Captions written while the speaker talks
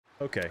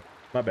Okay,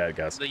 my bad,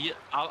 guys.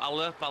 I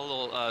left my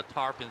little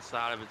tarp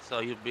inside of it, so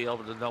you'll be able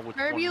to know which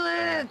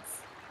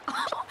Turbulence.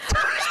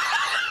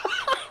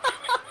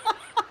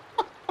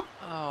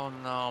 Oh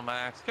no,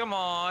 Max! Come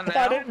on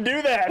now. I didn't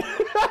do that.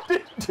 I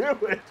didn't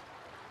do it.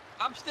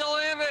 I'm still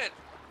in it.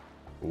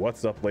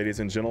 What's up,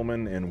 ladies and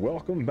gentlemen, and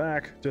welcome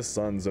back to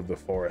Sons of the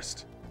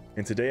Forest.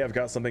 And today I've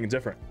got something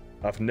different.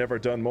 I've never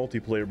done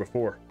multiplayer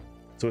before,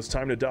 so it's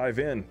time to dive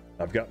in.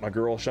 I've got my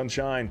girl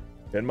Sunshine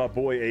and my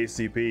boy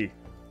ACP.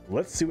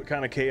 Let's see what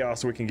kind of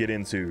chaos we can get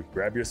into.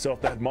 Grab yourself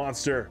that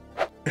monster,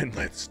 and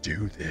let's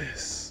do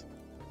this.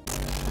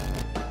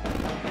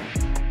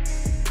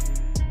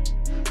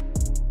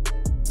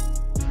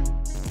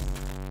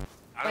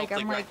 I don't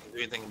think I can do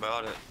anything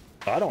about it.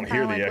 I don't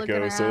hear the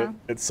echo, so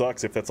it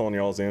sucks if that's on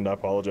y'all's end. I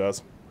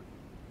apologize.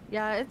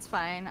 Yeah, it's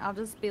fine. I'll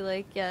just be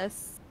like,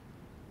 yes,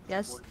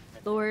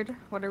 Lord,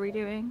 what are we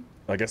doing?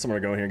 I guess I'm gonna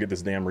go in here and get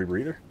this damn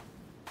rebreather.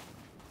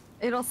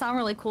 It'll sound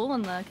really cool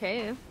in the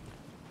cave.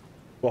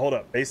 Well, hold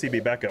up.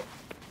 ACB, back up.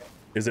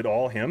 Is it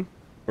all him,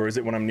 or is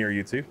it when I'm near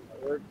you too?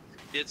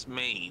 It's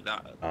me.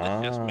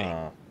 It's just me.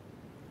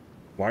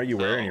 Why are you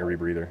wearing your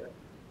rebreather?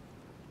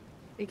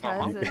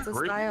 Because it's a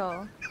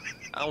style.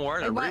 I'm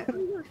wearing a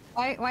rebreather.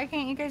 Why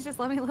can't you guys just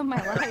let me live my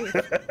life?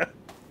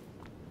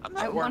 I'm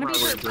not I want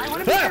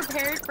to be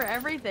prepared for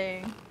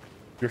everything.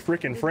 Your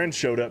freaking friend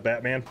showed up,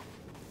 Batman.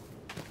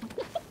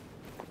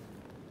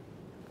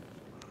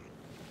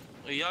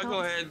 Well, y'all go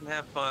ahead and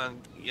have fun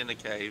in the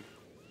cave.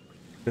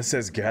 This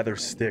says gather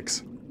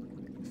sticks.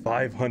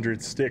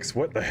 500 sticks.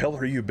 What the hell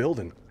are you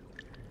building?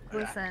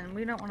 Listen,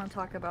 we don't want to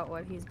talk about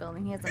what he's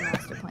building. He has a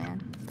master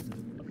plan.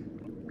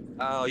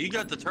 Oh, you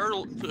got the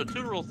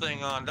tutorial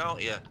thing on,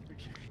 don't you?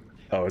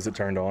 Oh, is it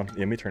turned on? Yeah,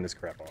 let me turn this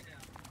crap on.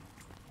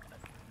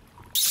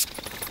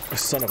 Oh,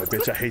 son of a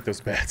bitch, I hate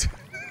those bats.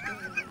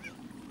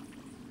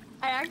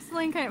 I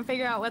accidentally couldn't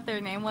figure out what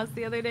their name was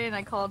the other day, and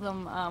I called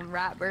them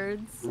rat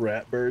birds.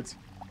 Rat birds?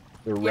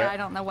 Yeah, I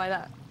don't know why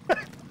that.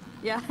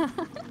 Yeah.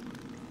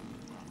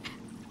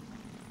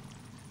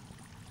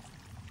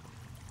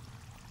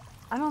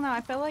 I don't know.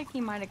 I feel like he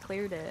might have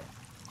cleared it.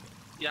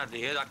 Yeah, I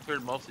did. I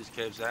cleared most of these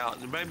caves out.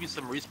 There may be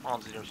some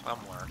respawns in here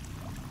somewhere,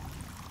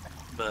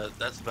 but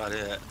that's about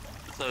it.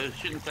 So it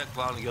shouldn't take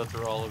long to go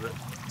through all of it.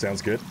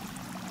 Sounds good.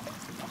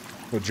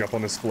 We'll jump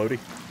on this floaty.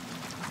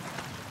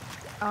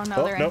 Oh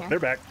no, they're in here. They're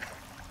back.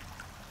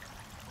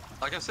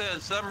 Like I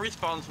said, some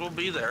respawns will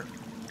be there.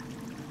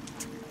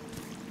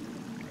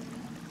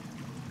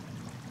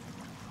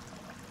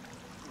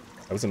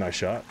 That was a nice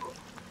shot.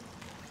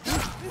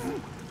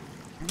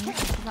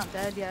 He's not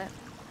dead yet.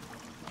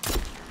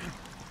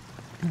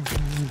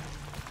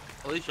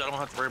 At least I don't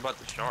have to worry about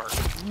the shark.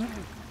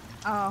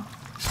 Oh,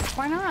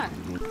 why not?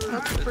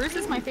 Bruce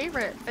is my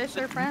favorite. Fish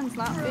are friends,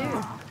 not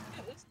food.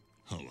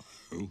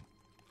 Hello.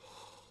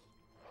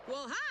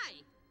 Well, hi.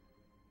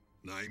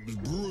 Name's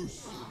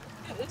Bruce.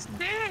 It's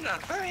dead, I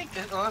think,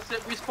 unless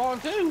it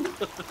respawned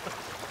too.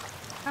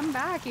 Come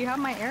back. You have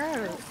my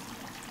arrows.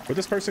 Where'd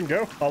this person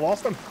go? I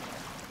lost them.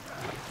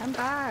 Come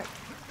back.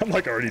 I'm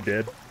like already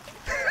dead.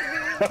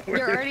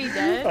 You're already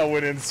dead? I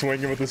went in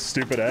swinging with this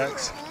stupid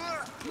axe.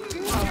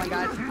 Oh my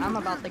god, I'm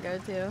about to go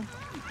too.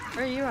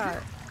 Where are you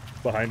at?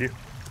 Behind you.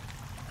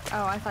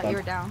 Oh, I thought you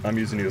were down. I'm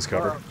using you as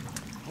cover.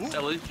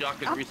 At least y'all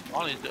can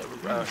respawn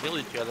and heal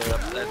each other up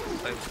at the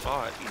same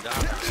spot. You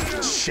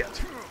died.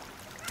 Shit.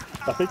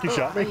 I think you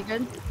shot me. Are you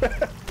good?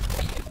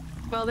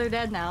 Well, they're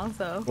dead now,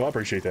 so. Well, I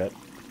appreciate that.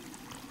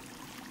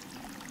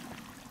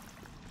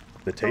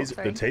 The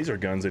taser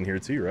gun's in here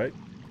too, right?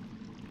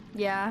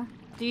 Yeah.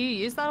 Do you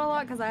use that a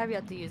lot? Because I have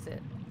yet to use it.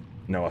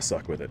 No, I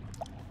suck with it.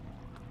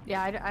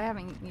 Yeah, I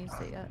haven't used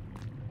it yet.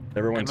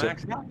 Everyone hey,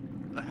 Max,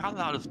 how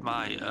loud is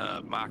my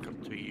mic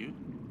up to you?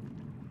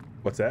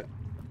 What's that?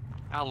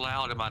 How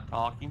loud am I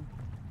talking?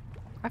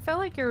 I feel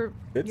like you're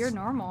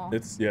normal.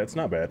 It's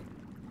not bad.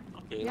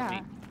 Okay, yeah.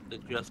 Let me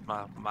adjust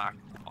my mic.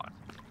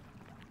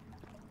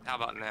 How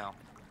about now?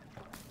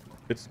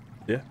 It's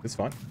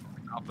fine.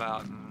 How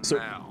about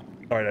now?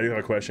 All right, I do have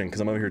a question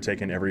because I'm over here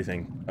taking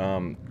everything.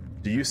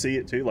 Do you see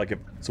it too? Like,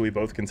 so we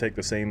both can take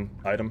the same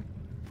item?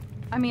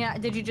 I mean,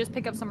 did you just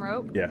pick up some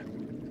rope? Yeah.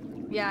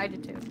 Yeah, I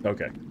did too.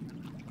 Okay.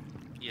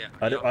 Yeah.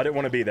 I didn't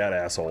want to be that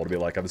asshole to be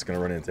like, I'm just gonna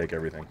run in and take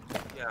everything.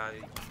 Yeah.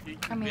 You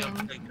I mean, be able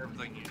to take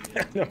everything you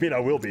need. I mean, I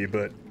will be,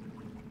 but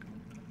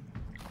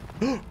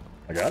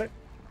I got it.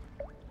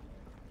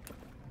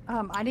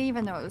 I didn't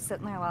even know it was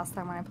sitting there last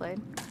time when I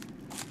played.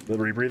 The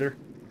rebreather.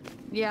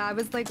 Yeah, I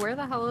was like, where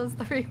the hell is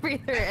the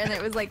rebreather? And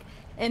it was like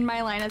in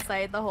my line of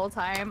sight the whole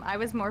time. I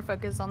was more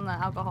focused on the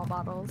alcohol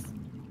bottles.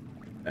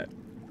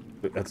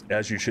 That's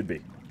as you should be.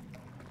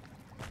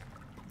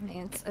 I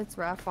mean, it's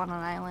rough on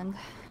an island.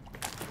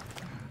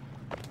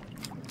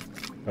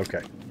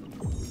 Okay.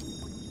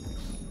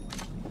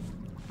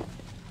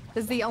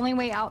 Is the only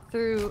way out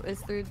through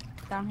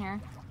down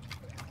here?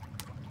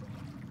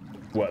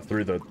 What,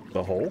 through the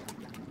hole?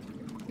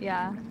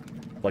 Yeah.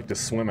 Like to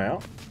swim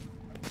out?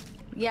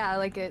 Yeah,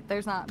 like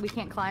we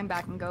can't climb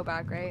back and go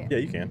back, right? Yeah,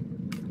 you can.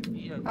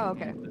 Yeah, Oh,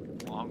 okay.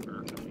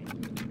 Longer.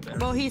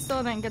 better. Well, he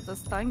still didn't get the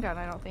stun gun,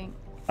 I don't think.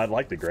 I'd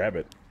like to grab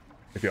it,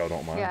 if y'all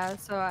don't mind. Yeah,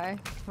 so I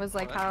was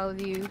like, how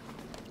do you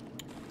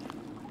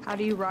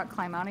rock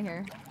climb out of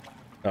here?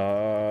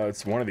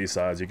 It's one of these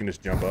sides. You can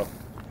just jump up.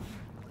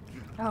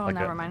 Oh, Like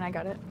never that. mind, I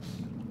got it.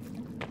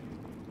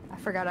 I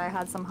forgot I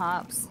had some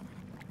hops.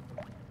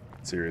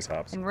 Serious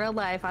hops. In real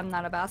life, I'm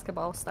not a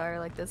basketball star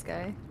like this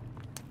guy.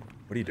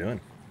 What are you doing?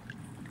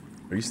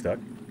 Are you stuck?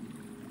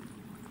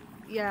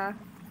 Yeah,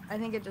 I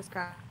think it just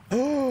crashed.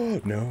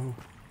 Oh, no.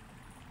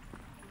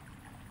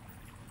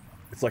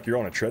 It's like you're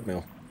on a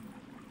treadmill.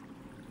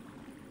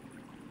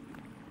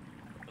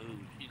 Ooh,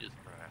 she just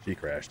crashed. She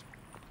crashed.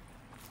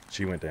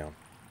 She went down.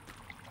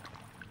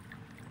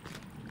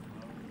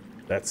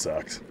 That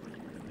sucks.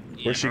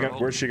 Yeah,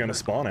 Where's she gonna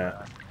spawn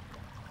at?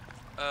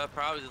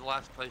 Probably the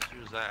last place she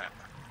was at.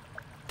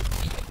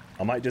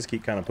 I might just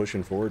keep kind of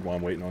pushing forward while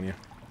I'm waiting on you.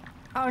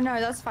 Oh no,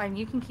 that's fine.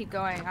 You can keep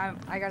going.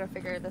 I gotta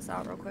figure this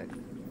out real quick.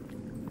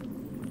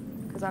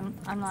 Cause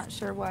I'm not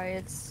sure why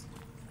it's.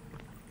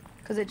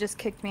 Cause it just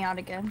kicked me out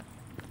again.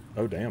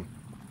 Oh damn.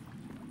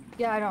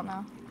 Yeah, I don't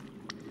know.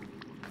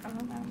 I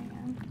don't know,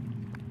 man.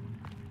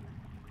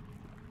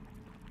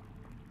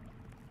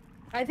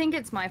 I think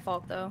it's my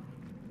fault though.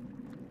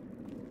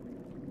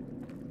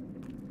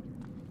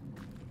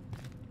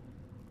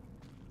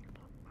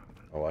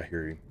 Oh, I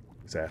hear you.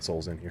 These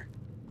assholes in here.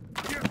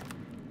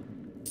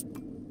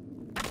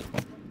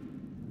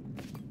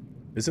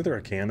 Isn't there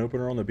a can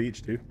opener on the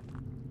beach too?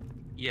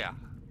 Yeah.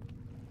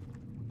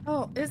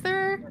 Oh, is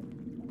there?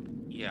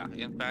 Yeah.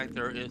 In fact,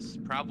 there is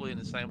probably in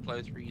the same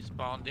place where you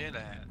spawned in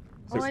at.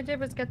 All I did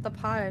was get the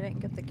pot. I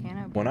didn't get the can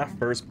opener. When I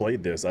first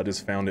played this, I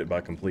just found it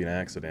by complete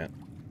accident.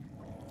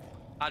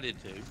 I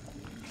did too.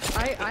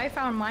 I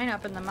found mine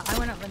up in the. I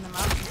went up in the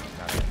mountains and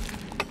got it.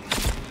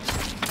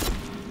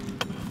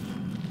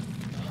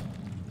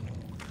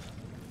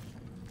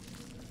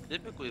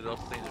 Typically, those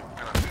things are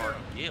kind of hard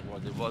to get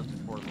what it was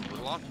before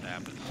the launch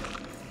happened.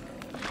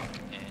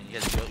 And you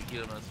had to go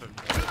get them at a certain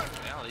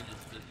point. Now it's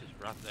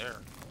just right there.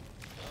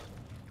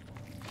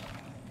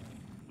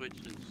 Which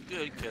is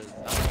good because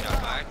I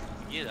got my access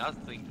to get it. I was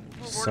thinking,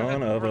 well,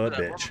 Son of a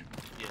bitch.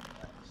 Yeah,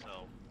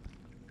 so.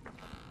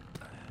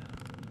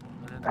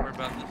 I didn't worry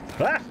about this.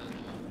 Ah!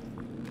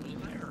 It was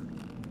there.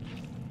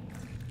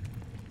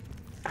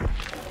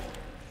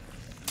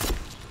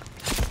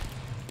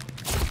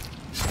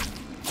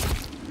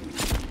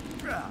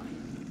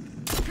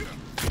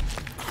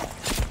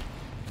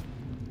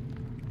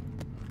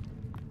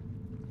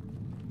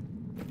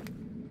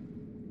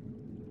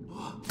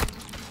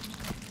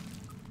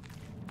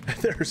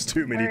 There's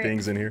too many Alright.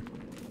 things in here.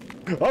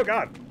 Oh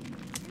god!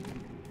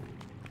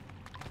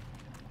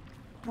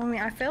 I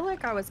mean, I feel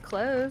like I was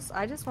close.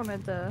 I just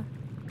wanted to.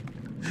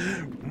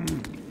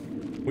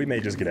 We may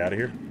just get out of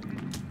here.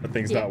 That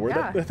thing's not worth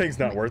Yeah. it. That thing's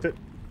not worth it.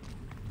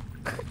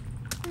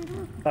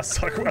 I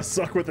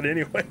suck with it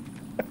anyway.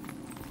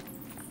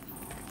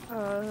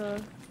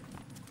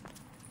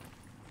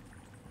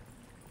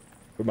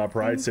 But my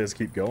pride says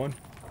keep going.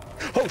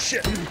 Oh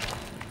shit!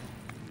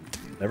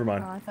 Never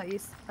mind. Oh, I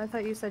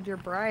thought you said you're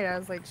bright. I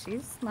was like,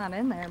 she's not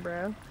in there,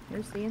 bro.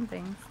 You're seeing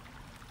things.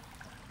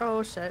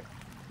 Oh shit!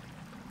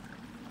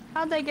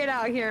 How'd they get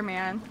out here,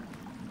 man?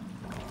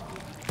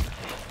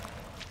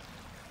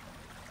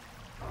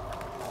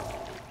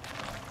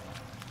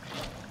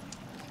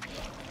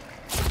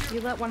 You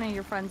let one of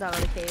your friends out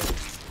of the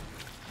cave.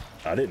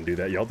 I didn't do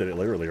that. Y'all did it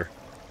earlier.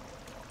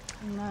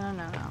 No.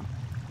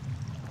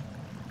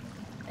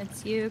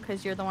 It's you,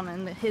 because you're the one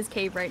in his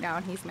cave right now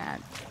and he's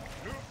mad.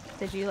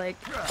 Did you, like,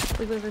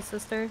 sleep with his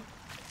sister?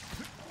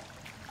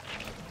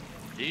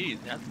 Jeez,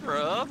 that's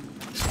rough.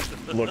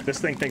 Look, this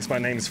thing thinks my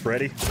name's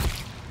Freddy.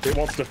 It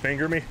wants to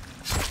finger me.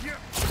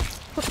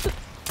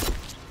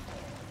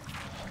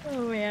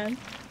 Oh, man.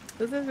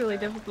 This is really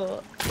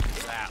difficult.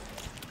 Wow.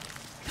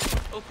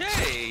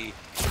 Okay.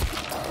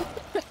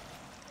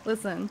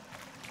 Listen.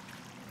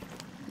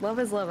 Love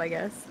is love, I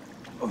guess.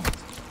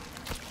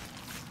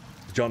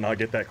 Did y'all not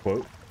get that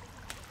quote?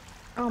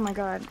 Oh my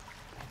god.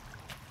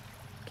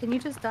 Can you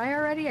just die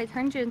already? I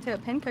turned you into a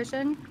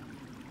pincushion.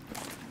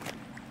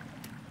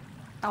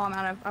 Oh,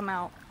 I'm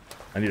out.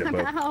 I need a I'm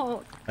bow.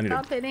 out. I need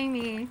Stop a. hitting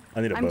me.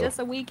 I need a I'm bow. just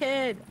a wee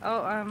kid.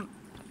 Oh,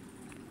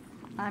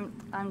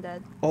 I'm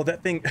dead. Oh,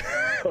 that thing.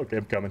 Okay,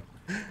 I'm coming.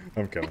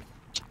 I'm coming.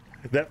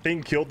 That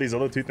thing killed these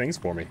other two things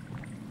for me.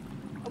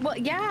 Well,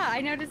 yeah,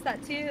 I noticed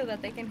that too,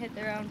 that they can hit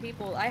their own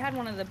people. I had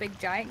one of the big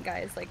giant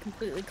guys, like,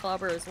 completely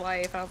clobber his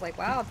wife. I was like,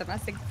 wow,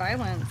 domestic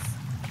violence.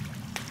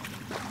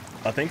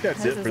 I think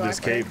that's it This for is this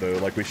awkward. cave, though.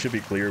 Like, we should be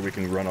clear. We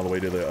can run all the way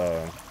to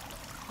the,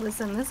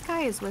 Listen, this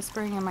guy is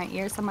whispering in my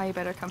ear. Somebody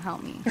better come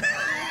help me.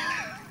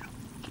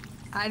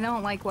 I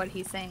don't like what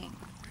he's saying.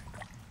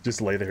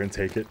 Just lay there and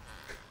take it.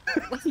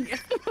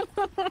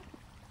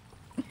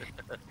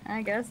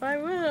 I guess I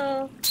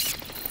will.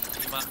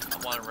 I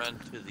want to run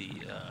to the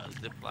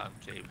zipline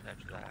cave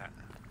after that.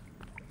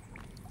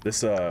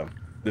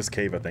 This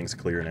cave, I think, is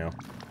clear now.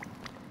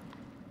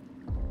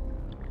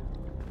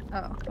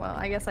 Oh, well,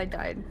 I guess I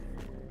died.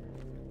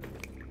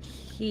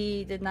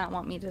 He did not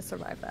want me to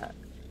survive that.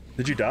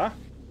 Did you die?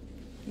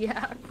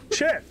 Yeah.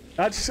 Shit!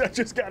 I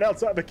just got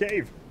outside the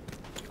cave.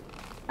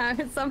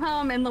 Somehow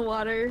I'm in the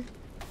water.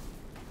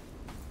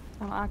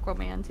 I'm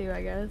Aquaman too,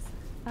 I guess.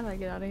 How do I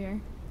get out of here?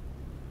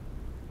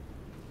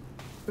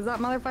 Does that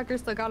motherfucker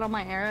still got all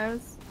my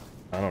arrows?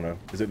 I don't know.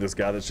 Is it this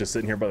guy that's just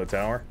sitting here by the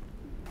tower?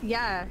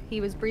 Yeah,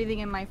 he was breathing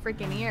in my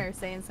freaking ear,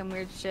 saying some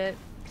weird shit.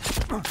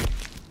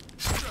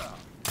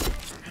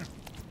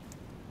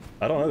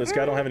 I don't know. This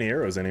guy don't have any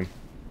arrows in him.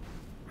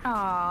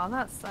 Aw,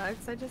 that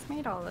sucks. I just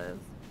made all those.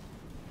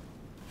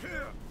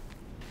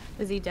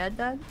 Is he dead?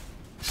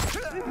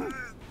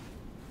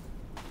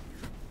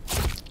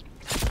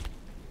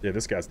 Yeah,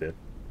 this guy's dead.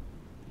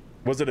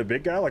 Was it a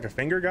big guy, like a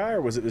finger guy,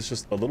 or was it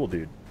just a little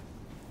dude?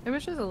 It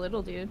was just a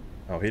little dude.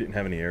 Oh, he didn't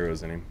have any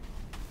arrows in him.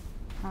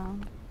 Oh.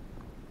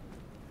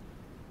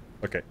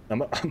 Okay,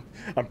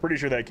 I'm pretty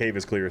sure that cave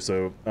is clear,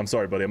 so I'm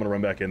sorry, buddy. I'm gonna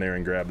run back in there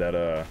and grab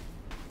that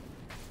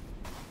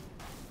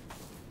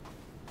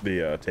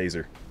the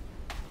taser.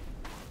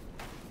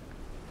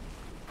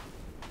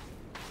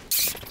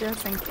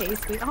 Just in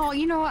case we. Oh,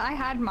 you know what? I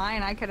had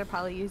mine. I could have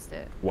probably used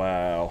it.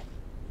 Wow.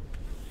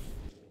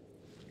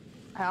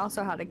 I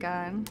also had a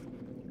gun.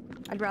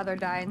 I'd rather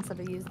die instead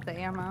of use the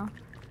ammo.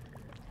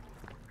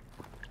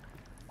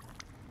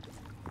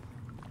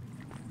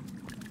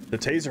 The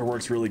taser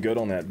works really good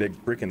on that big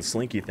freaking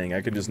slinky thing. I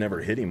could just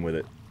never hit him with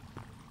it.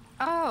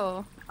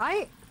 Oh,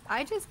 I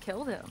just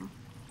killed him.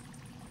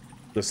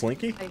 The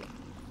slinky? Like,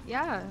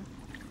 yeah.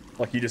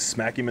 Like you just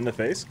smack him in the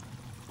face?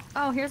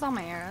 Oh, here's all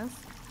my arrows.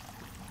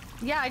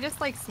 Yeah, I just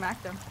like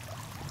smacked him.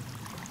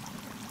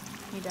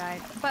 He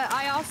died. But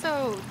I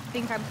also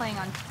think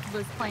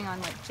was playing on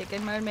like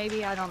chicken mode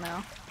maybe, I don't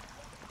know.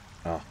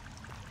 Oh.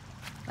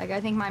 Like I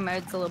think my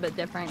mode's a little bit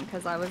different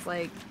because I was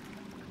like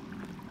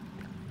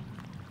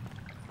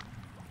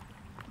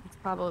it's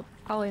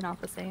probably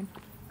not the same.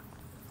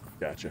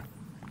 Gotcha.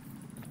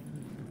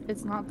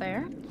 It's not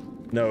there?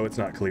 No, it's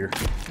not clear.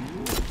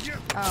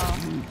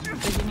 Oh.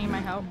 Did you need my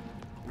help?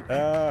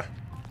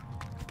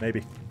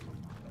 Maybe.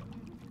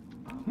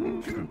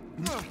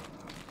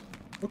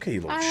 Okay,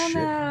 you little I don't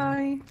shit.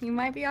 know. You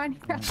might be on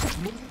your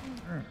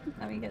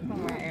Let me get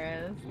some more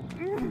arrows.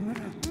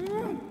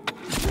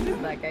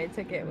 That guy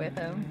took it with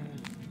him.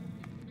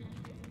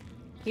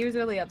 He was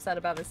really upset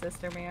about his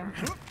sister, man.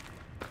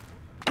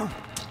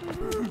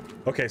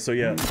 Okay, so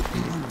yeah,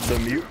 the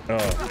mute.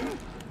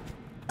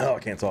 Oh, I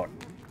can't talk.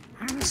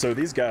 So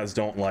these guys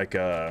don't like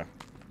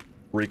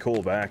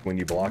recoil back when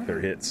you block their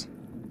hits.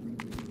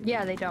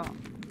 Yeah, they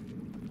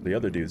don't. The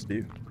other dudes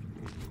do.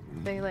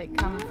 They like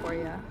come for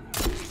you.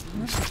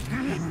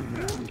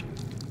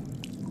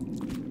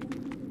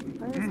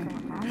 What is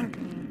going on with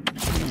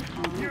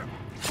me?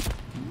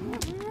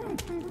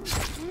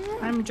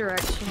 I'm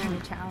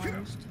directionally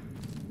challenged.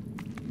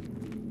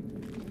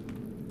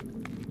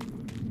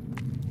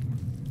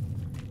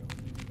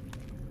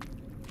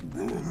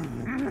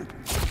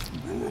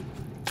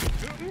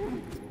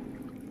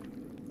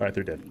 Alright,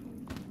 they're dead.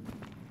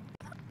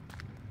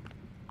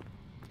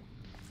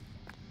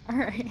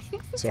 Alright.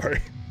 Sorry.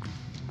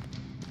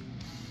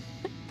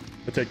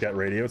 I'll take that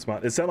radio. It's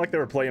mine. It sounded like they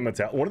were playing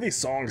Metallica. One of these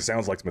songs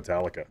sounds like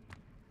Metallica.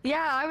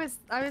 Yeah, I was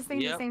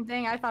thinking the same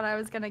thing. I thought I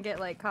was gonna get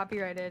like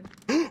copyrighted.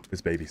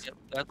 It's babies.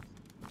 Yep,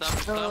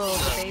 that's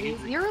Oh, babies.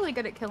 You're really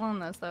good at killing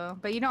this though,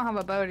 but you don't have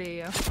a bow, do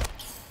you?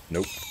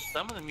 Nope.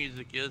 some of the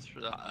music is for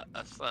the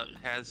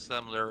has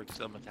some lyrics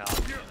of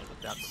Metallica in it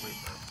without the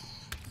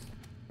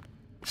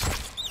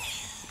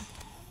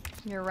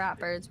reverb. Your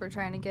rappers were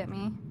trying to get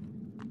me.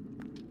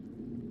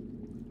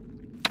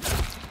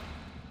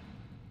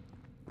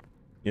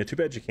 Yeah, too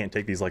bad you can't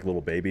take these like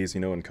little babies,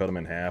 you know, and cut them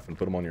in half and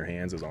put them on your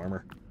hands as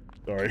armor.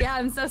 Sorry. Yeah,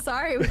 I'm so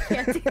sorry we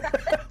can't do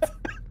that.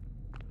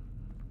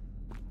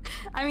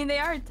 I mean, they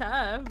are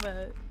tough,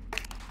 but...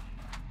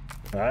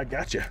 I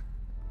gotcha.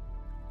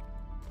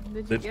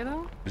 Did you get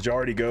them? Did you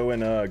already go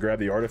and grab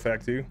the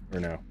artifact too, or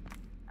no?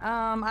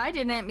 I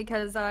didn't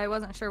because I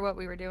wasn't sure what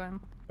we were doing.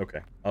 Okay,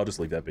 I'll just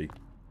leave that be.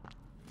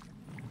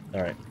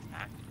 All right.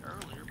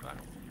 Earlier, but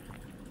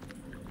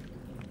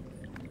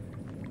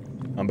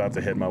I'm about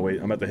to head my way.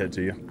 I'm about to head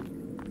to you.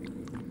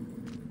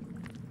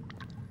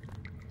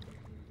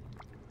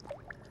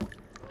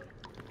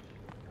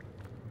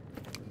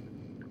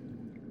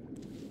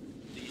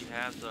 do you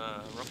have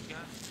the rope gun?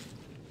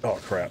 Oh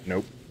crap!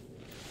 Nope.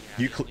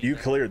 Yeah, You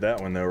cleared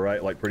that one though,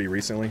 right? Like pretty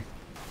recently.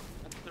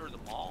 I cleared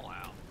them all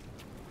out.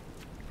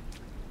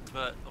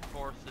 But of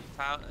course,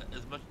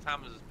 as much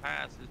time as has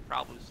passed, there's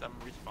probably some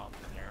respawn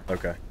in there.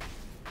 Okay.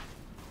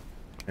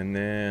 And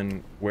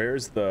then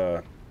where's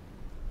the?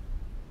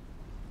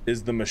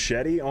 Is the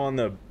machete on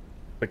the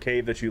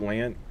cave that you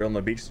land, or on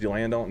the beach that you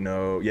land on?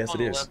 No. Yes, On it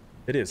the is. left-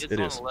 It is. It's It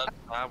on is. the left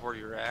side where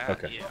you're at.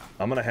 Okay. Yeah.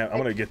 I'm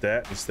gonna get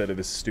that instead of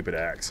this stupid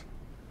axe.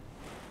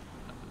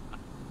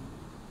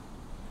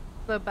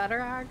 The better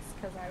axe?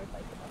 Because I would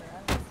like the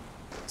better axe.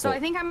 So Well- I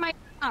think I might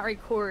not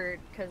record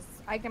because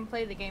I can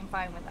play the game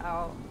fine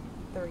without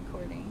the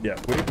recording. Yeah.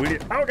 We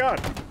need. Oh God.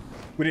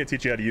 We need to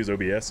teach you how to use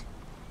OBS.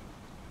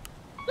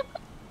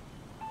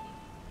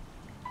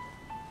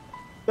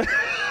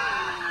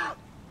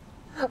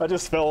 I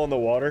just fell in the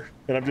water,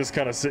 and I'm just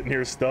kind of sitting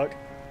here stuck.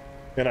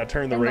 And I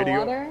turn the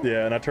radio.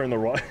 Yeah, and I turn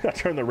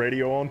the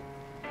radio on,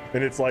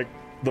 and it's like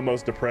the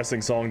most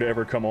depressing song to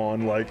ever come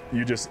on. Like,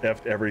 you just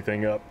effed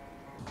everything up.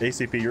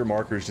 ACP, your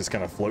marker's just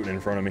kind of floating in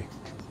front of me.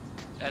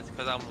 That's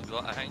because I'm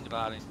hang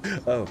gliding.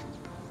 Oh.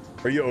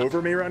 Are you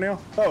over me right now?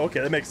 Oh,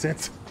 okay, that makes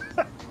sense.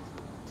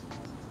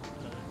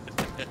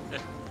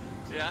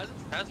 Yeah, I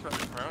just passed right in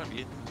front of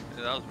you.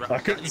 And I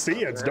couldn't see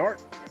you, it's dark.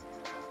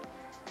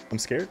 I'm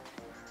scared.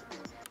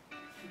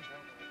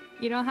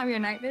 You don't have your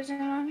night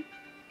vision on?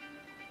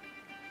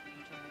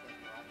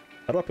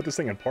 How do I put this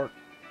thing in park?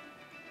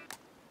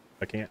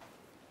 I can't.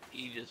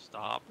 You just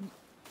stop.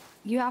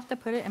 You have to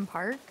put it in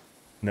park?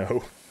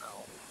 No.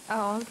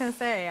 Oh, I was gonna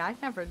say, I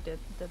never did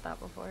that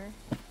before.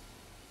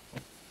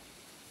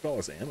 All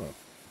this ammo.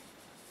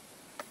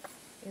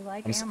 We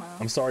like I'm ammo.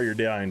 I'm sorry you're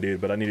dying, dude,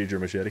 but I needed your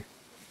machete.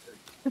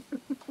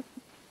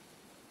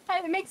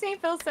 It makes me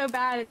feel so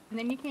bad, and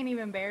then you can't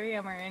even bury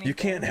them or anything. You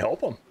can't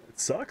help them. It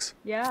sucks.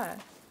 Yeah.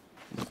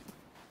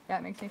 Yeah,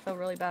 it makes me feel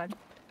really bad.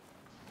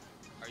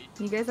 Are you?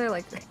 You guys are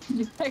like,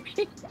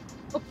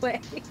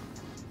 away.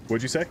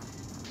 What'd you say?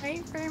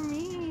 Wait for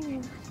me.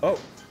 Oh,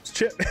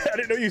 shit. I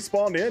didn't know you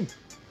spawned in.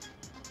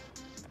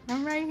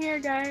 I'm right here,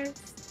 guys.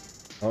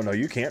 Oh, no,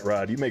 you can't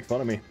ride. You make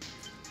fun of me.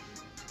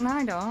 No,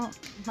 I don't.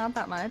 Not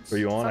that much. Are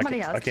you on? Somebody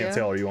has I can't to.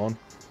 tell. Are you on?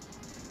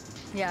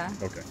 Yeah.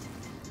 Okay.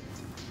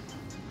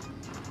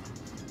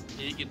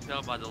 Yeah, you can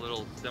tell by the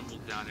little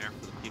symbols down there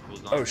for the people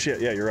who's on. Oh,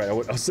 shit. Yeah, you're right. I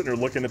was sitting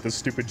there looking at this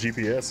stupid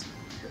GPS.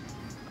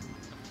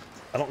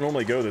 I don't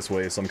normally go this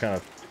way, so I'm kind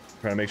of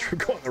trying to make sure I'm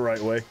going the right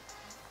way.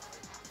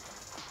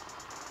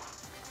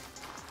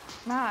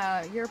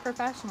 Nah, you're a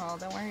professional.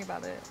 Don't worry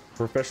about it.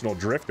 Professional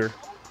drifter.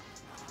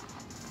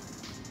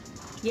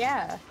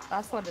 Yeah,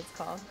 that's what it's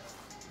called.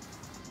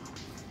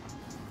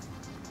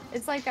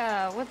 It's like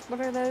what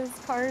are those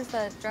cars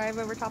that drive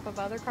over top of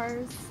other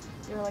cars?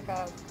 You're like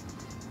a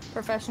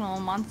professional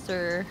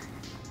monster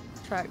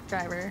truck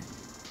driver.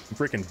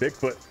 Freaking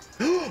Bigfoot.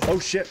 Oh,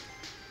 shit.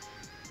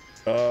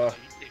 Uh-oh.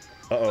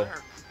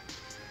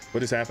 What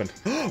just happened?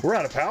 We're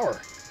out of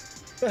power.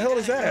 The hell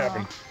does that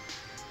happen?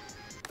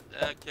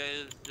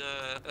 Because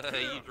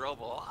you drove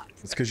a lot.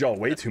 It's because y'all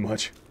weigh too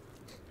much.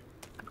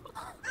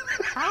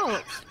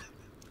 Ouch.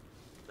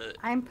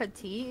 I'm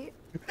petite.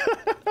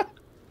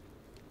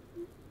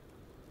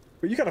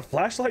 But you got a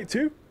flashlight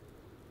too?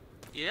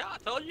 Yeah, I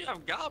told you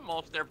I've got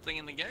most everything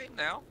in the game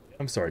now.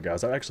 I'm sorry,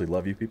 guys. I actually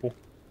love you people.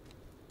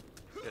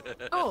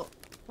 Oh,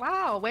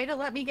 wow. Way to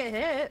let me get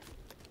hit.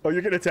 Oh,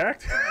 you're getting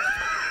attacked?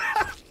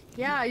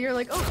 Yeah, you're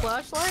like, oh,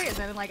 flashlight, and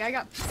then like I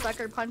got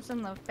sucker punched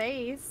in the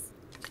face.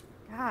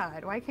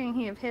 God, why can't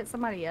he have hit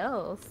somebody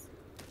else?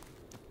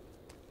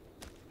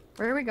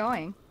 Where are we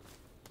going?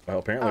 Well,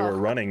 apparently we're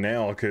running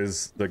now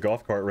because the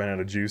golf cart ran out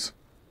of juice.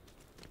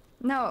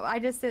 No, I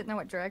just didn't know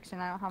what direction.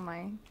 I don't have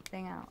my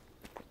thing out.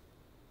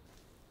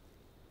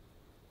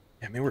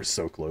 Yeah, man, we're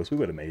so close. We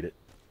would have made it.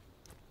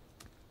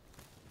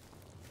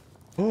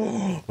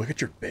 Oh, look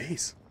at your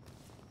base.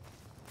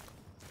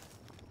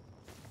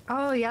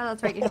 Oh yeah,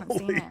 that's right. You haven't seen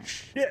Holy it.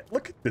 shit!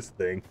 Look at this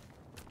thing.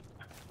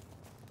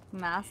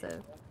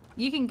 Massive.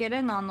 You can get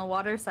in on the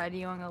water side.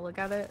 You want to go look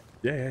at it?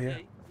 Yeah, yeah, Yeah, yeah. you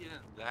can get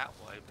it that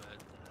way, but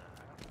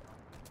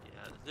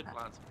yeah, the zip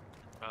line's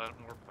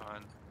more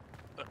fun.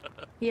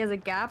 He has a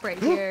gap right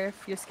here.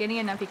 If you're skinny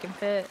enough, he can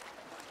fit.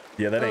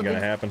 Yeah, that ain't Oh, gonna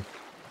they- happen.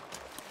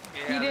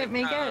 Yeah, You didn't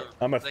they make kinda- it?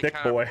 I'm a they thick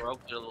kinda boy.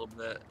 Broke it a little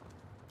bit.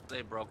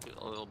 They broke it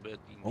a little bit.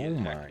 You can Oh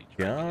get my actually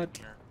try to God. get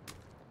in here.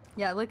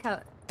 Yeah, look how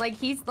like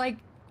he's like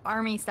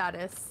army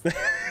status.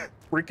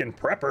 Freaking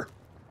prepper.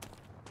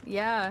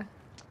 Yeah,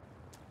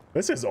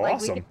 This is Like,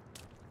 awesome.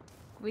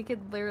 we could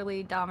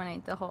literally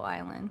dominate the whole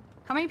island.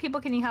 How many people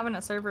can you have in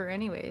a server,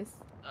 anyways?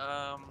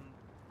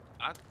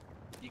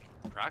 You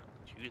can try to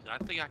choose. I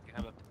think I can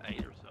have up to 8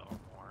 or so or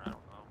more. I don't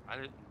know. I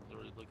didn't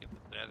really look at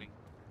the setting.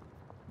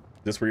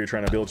 This where you're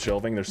trying to build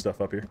shelving? There's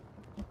stuff up here.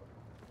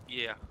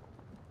 Yeah.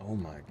 Oh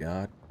my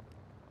god.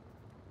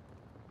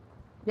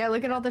 Yeah,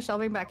 look at all the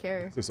shelving back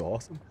here. This is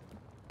awesome.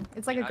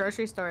 It's like Yeah, a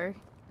grocery store.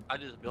 I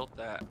just built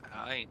that.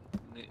 I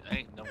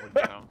ain't nowhere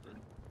down.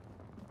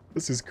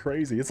 This is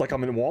crazy. It's like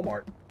I'm in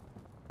Walmart.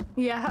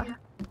 Yeah.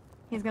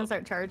 He's gonna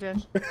start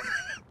charging.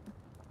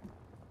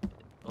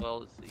 Well,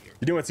 let's see here.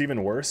 You know what's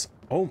even worse?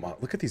 Oh my,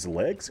 look at these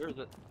legs.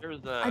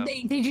 There's a.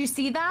 Did you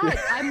see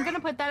that? I'm gonna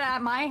put that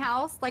at my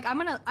house. Like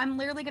I'm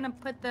literally gonna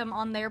put them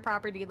on their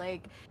property.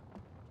 Like,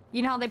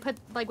 you know how they put,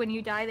 like when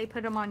you die, they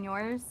put them on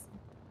yours?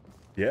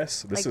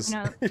 Yes, this Like, is.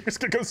 no. You're just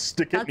gonna go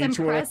stick it That's each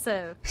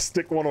impressive. one.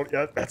 Stick one on.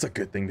 Yeah, that's a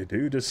good thing to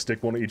do. Just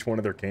stick one at each one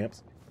of their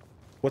camps.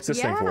 What's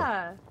this thing for?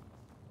 Yeah.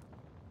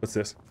 What's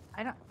this?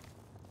 I don't.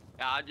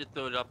 Yeah, I just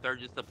threw it up there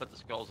just to put the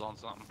skulls on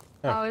something.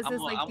 Oh, is I'm this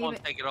gonna, like I'm gonna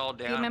take it all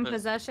down. demon but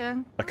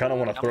possession? I kind of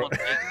want to I'm throw. gonna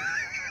take-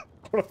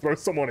 I want to throw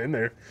someone in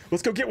there.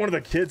 Let's go get one of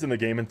the kids in the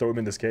game and throw him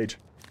in this cage.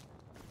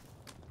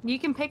 You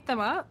can pick them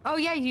up? Oh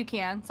yeah, you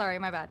can. Sorry,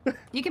 my bad.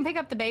 You can pick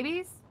up the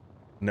babies?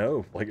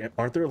 No, like,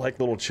 aren't there like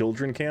little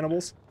children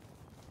cannibals?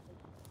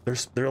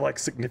 They're like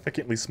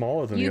significantly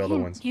smaller than the other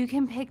ones. You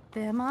can pick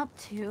them up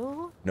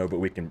too? No, but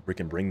we can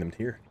bring them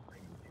here.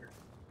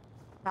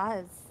 That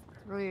is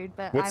rude,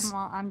 but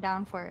I'm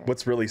down for it.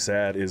 What's really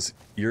sad is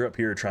you're up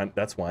here trying.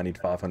 That's why I need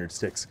 500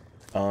 sticks.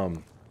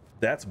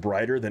 That's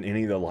brighter than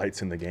any of the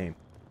lights in the game.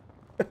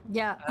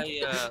 Yeah.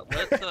 Hey,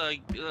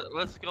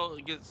 let's go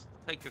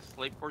take a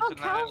sleep for tonight.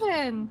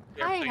 Calvin!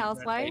 Hi,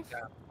 housewife.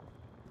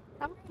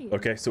 How are you?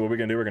 Okay, so what are we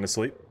gonna do? We're gonna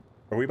sleep.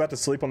 Are we about to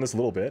sleep on this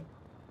little bed?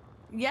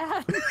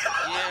 Yeah.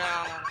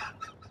 Yeah.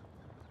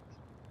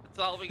 That's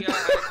all we got.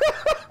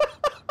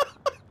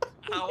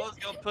 I was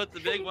gonna put the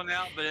big one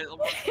out, but it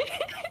wasn't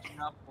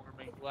enough for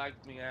me.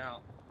 Blacked me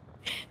out.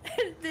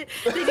 Did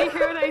you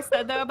hear what I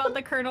said though about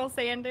the Colonel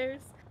Sanders?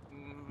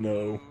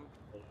 No.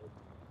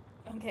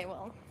 Okay,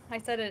 well, I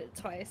said it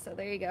twice, so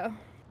there you go.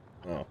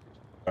 Oh. Alright,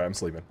 I'm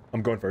sleeping.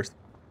 I'm going first.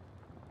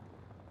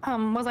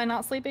 Was I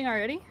not sleeping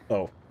already? Oh,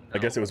 No. I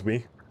guess it was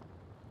me.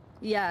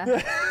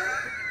 Yeah.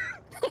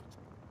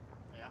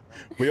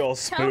 We all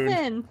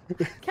spooned.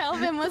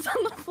 Calvin was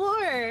on the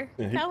floor.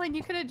 Yeah, Calvin,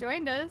 you could have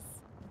joined us.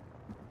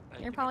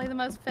 You're probably the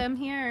most femme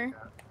here.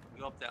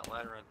 Go up that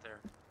ladder right there.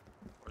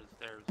 Or the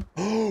stairs.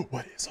 Oh,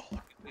 what is all?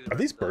 Are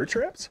these bird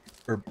traps?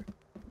 Or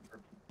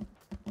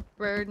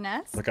Bird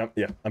nest? like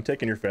I'm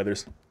taking your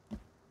feathers.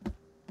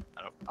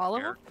 I don't All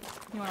of care.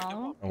 them? You want all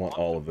of them? I want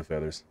all of the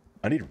feathers.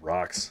 I need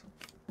rocks.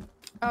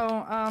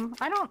 Oh,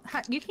 I don't.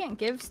 You can't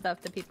give stuff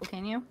to people,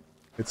 can you?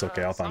 It's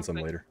okay. I'll find some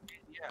something- later.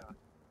 Yeah.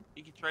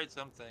 You can trade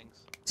some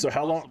things. So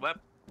how Most long?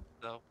 weapons,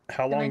 though.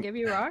 How Can I long? give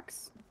you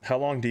rocks? How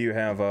long do you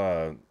have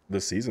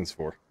the seasons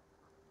for?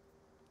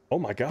 Oh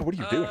my God! What are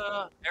you doing?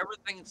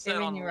 Everything's set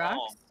Giving on the you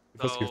wall. rocks?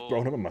 Plus, you're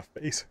throwing them in my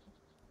face.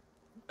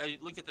 Hey,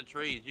 look at the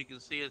trees. You can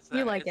see it's.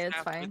 You like it, it's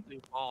halfway fine.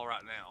 through fall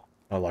right now.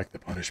 I like the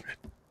punishment.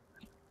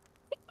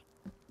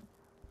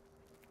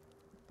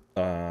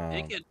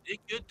 It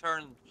could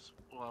turn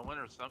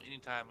winter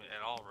anytime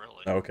at all,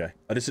 really. Okay.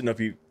 I just didn't know if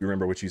you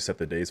remember what you set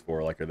the days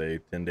for. Like, are they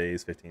 10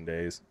 days, 15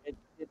 days? It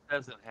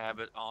doesn't have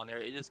it on there.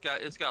 It's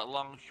got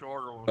long,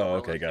 short, or. Oh,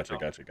 okay. Gotcha.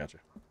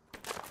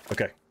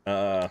 Okay.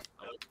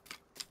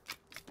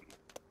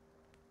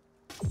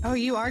 Oh,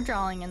 you are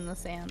drawing in the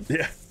sand.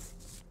 Yeah.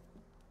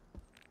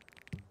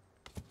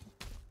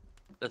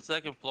 The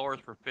second floor is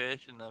for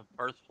fish, and the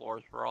first floor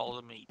is for all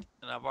the meat.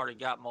 And I've already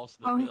got most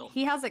of the Oh, bills.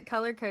 he has it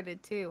color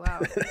coded too. Wow.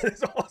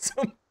 It's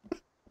awesome.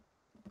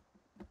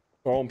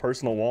 Our own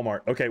personal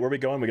Walmart. Okay, where are we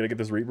going? We gotta get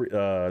this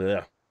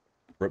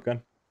rope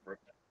gun.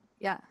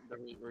 Yeah. The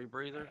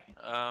rebreather.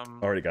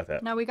 Already got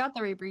that. No, we got the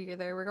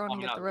rebreather. We're going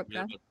to get the rope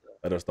gun.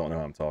 I just don't know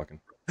how I'm talking.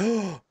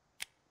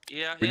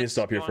 Yeah. We need to it's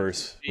stop here going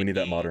first. to We need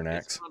that be- modern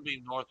It's axe. going to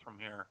be north from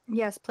here.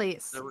 Yes,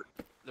 please.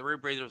 The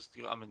rebreather's.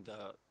 I mean,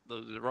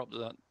 the rope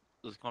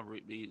is going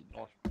to be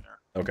north from here.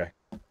 Okay.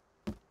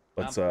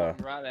 Let's I'm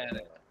pointing right at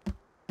it.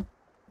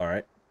 all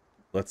right.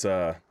 Let's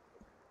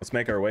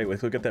make our way.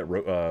 Let's go get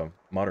that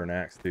modern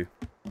axe too.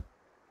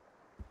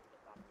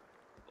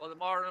 Well, the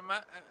modern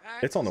axe.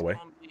 It's on the is way.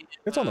 gonna be,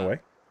 It's on the way.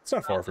 It's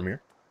not far from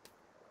here.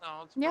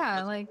 No, it's Yeah,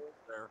 it's like-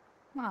 there.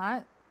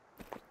 Not.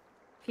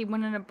 If he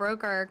wouldn't have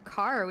broke our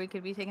car, we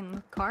could be taking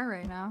the car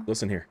right now.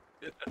 Listen here.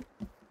 Yeah.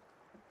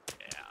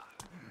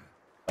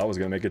 I was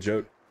gonna make a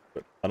joke,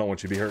 but I don't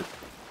want you to be hurt.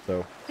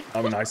 So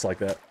I'm nice like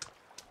that.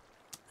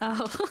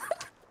 Oh.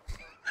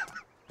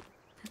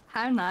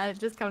 I'm not. It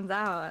just comes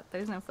out.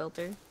 There's no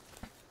filter.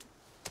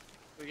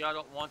 So y'all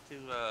don't want to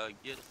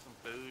get some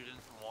food and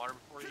some water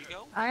before you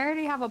go? I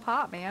already have a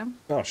pot, man.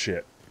 Oh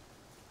shit.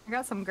 I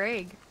got some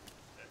Greg.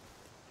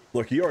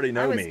 Look, you already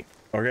know was- me.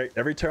 Okay,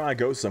 every time I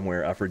go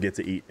somewhere, I forget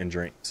to eat and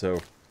drink. So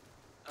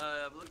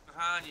Look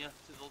behind you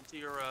to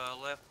your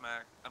left,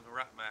 Mac. I mean,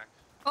 right, Mac.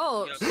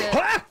 Oh, Yeah. shit.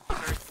 Ah! You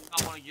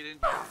don't want to get in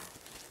here.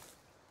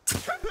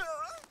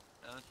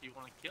 Unless you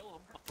want to kill him.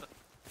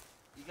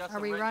 You got Are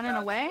some we red running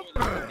guys away?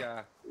 doing that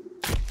guy.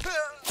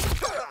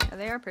 Yeah,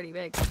 they are pretty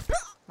big.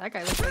 That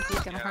guy looks like he's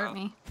gonna hurt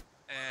me.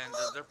 And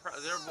they're more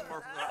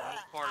for the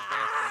most part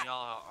advanced than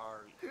y'all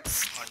are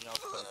on y'all's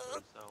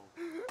country, so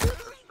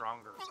they're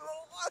stronger.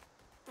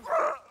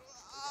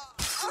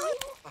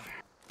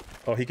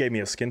 oh, he gave me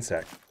a skin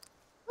sack.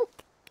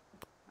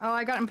 Oh,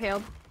 I got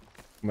impaled.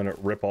 I'm gonna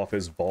rip off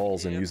his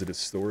balls and Yep. use it as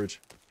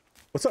storage.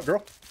 What's up,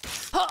 girl?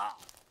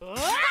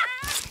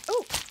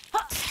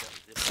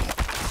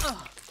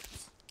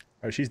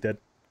 Alright, she's dead.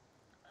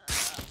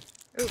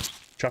 Ooh.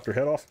 Chopped her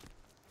head off.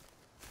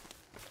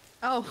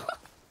 Oh,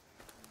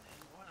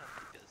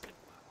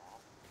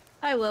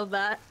 I love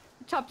that.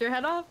 Chopped your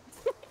head off.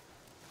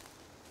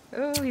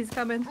 Oh, he's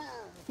coming.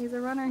 He's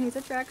a runner. He's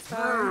a track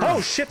star.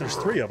 Oh shit, there's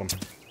 3 of them.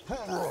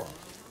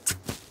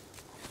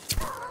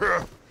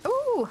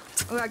 Ooh.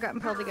 Oh, I got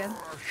impaled again.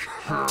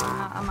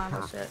 Oh, I'm out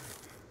of shit.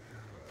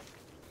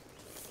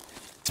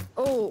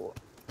 Oh.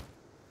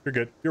 You're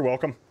good. You're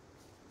welcome.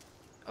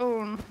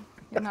 Oh,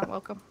 you're not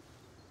welcome.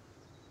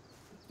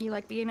 You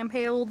like being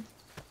impaled?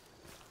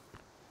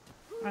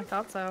 I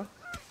thought so.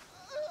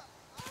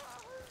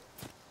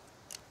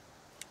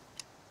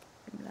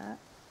 Give me that.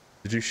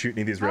 Did you shoot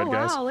any of these red Oh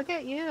guys? wow, look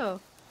at you.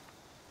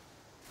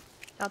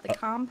 Got the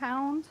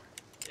compound.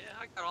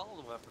 I got all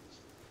the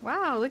weapons.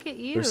 Wow, look at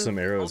you. There's some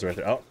arrows right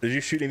there. Oh, did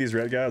you shoot any of these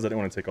red guys? I didn't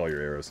want to take all your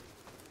arrows.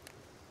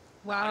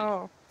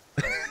 Wow.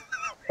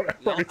 I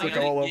probably took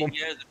all of them.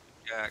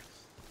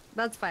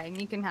 That's fine.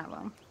 You can have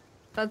them.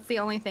 That's the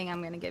only thing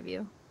I'm gonna give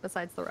you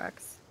besides the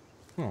Rex.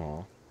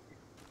 Aw.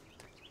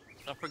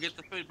 Don't forget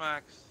the food,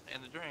 Max,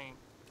 and the drink.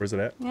 Where's it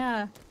at?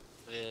 Yeah.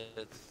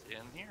 It's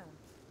in here.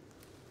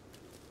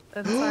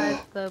 Inside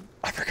the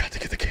I forgot to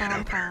get the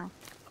can opener.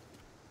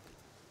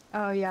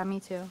 Oh yeah, me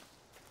too.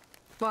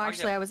 Well,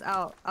 actually, I was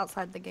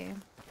outside the game.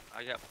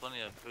 I got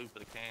plenty of food for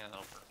the can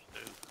openers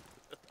too.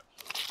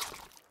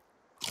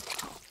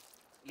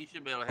 You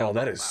should be able to have. Oh,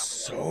 that is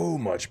so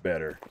much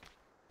better.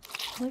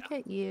 Look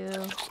at you.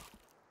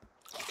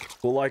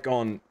 Well, like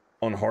on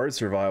hard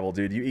survival,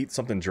 dude, you eat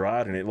something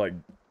dried and it like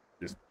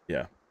just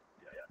yeah.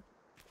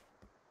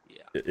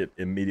 It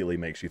immediitely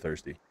makes you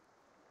thirsty.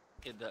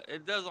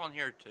 It does on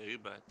here too,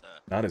 but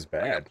not as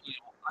bad.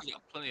 I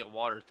got plenty of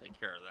water to take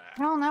care of that.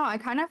 I don't know. I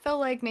kind of feel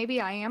like maybe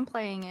I am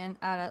playing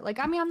at it. Like,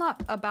 I mean, I'm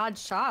not a bad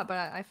shot, but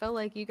I feel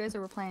like you guys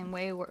are playing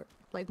way more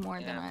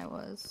than I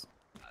was.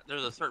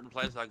 There's a certain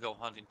place I go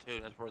hunting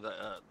too. That's where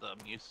the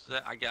muse is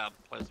at. I got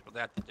a place for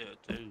that to do it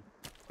too.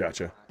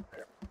 Gotcha.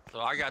 So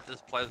I got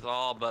this place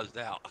all buzzed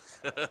out.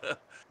 What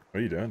are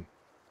you doing?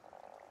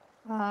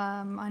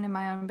 Minding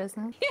my own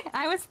business.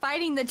 I was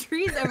fighting the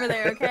trees over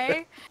there,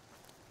 okay?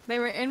 They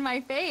were in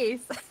my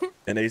face.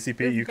 And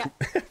ACP,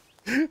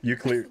 you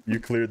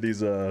cleared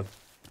these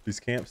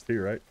camps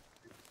too, right?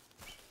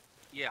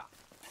 Yeah.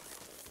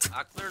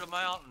 I cleared them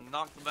out and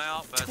knocked them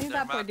out, but leave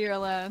that poor deer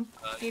alone.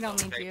 He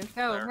don't need you.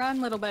 Go, run,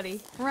 little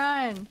buddy,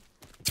 run.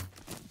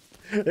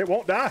 It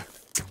won't die.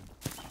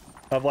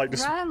 I've like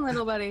just run,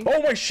 little buddy.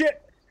 Oh my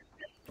shit!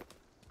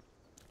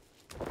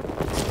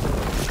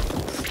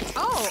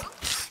 Oh.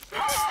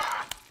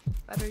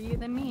 Better you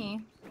than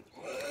me.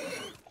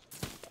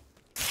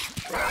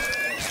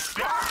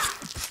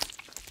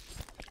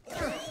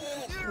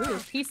 Ooh,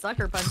 he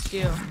sucker punched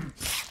you.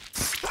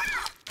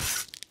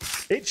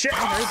 Eat shit!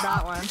 I heard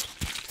that one.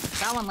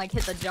 That one like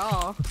hit the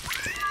jaw.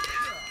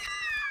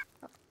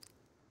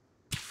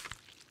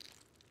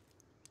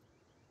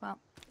 Well,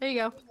 there you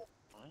go.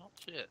 Well,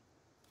 shit.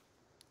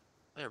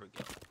 There we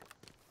go.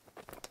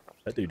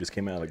 That dude just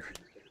came out of the...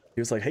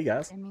 He was like, hey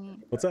guys,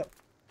 what's up?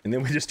 And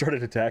then we just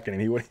started attacking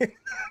and he went... He's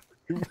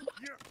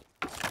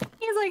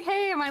like,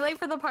 hey, am I late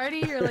for the party?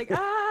 You're like,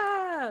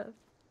 ah!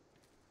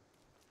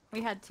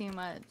 We had too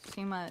much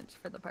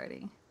for the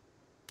party.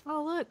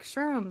 Oh look,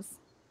 shrooms.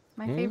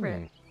 My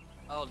favorite.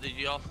 Oh, did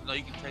you also know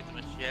you can take the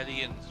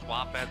machete and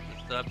swap at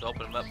the stuff to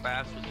open them up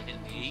faster than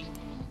hitting the E?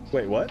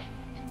 Wait, what?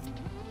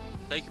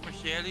 Take your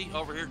machete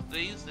over here to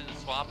these and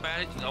swap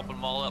at it and open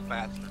them all up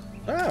faster.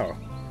 Oh.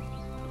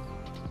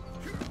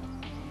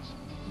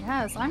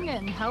 Yes, I'm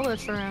getting hella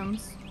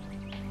shrooms.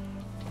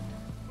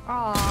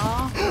 Aww.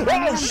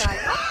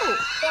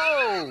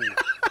 Oh!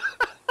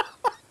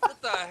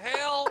 What the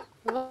hell?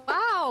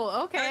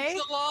 Wow, okay.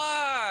 Thanks a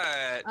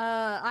lot!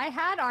 I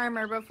had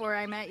armor before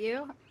I met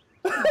you.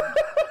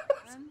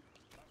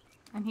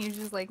 And he was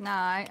just like,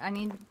 nah, I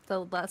need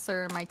the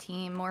lesser in my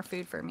team, more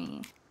food for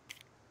me.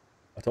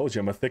 I told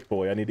you I'm a thick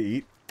boy, I need to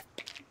eat.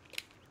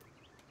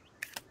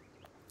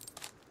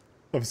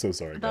 I'm so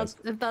sorry, guys.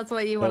 If that's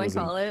what you want to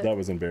call it. That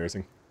was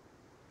embarrassing.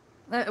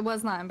 It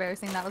was not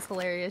embarrassing, that was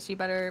hilarious. You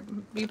better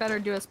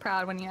do us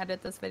proud when you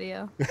edit this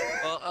video.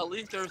 Well, at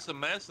least there's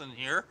some medicine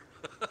here.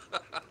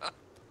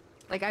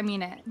 Like, I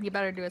mean it. You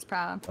better do us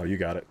proud. Oh, you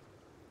got it.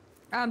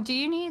 Do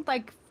you need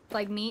like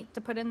meat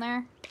to put in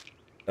there?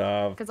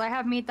 Because I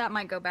have meat that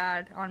might go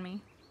bad on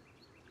me.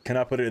 Can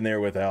I put it in there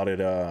without it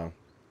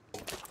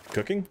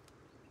cooking?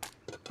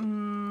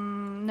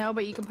 No,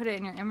 but you can put it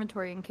in your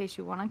inventory in case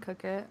you want to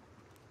cook it.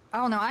 I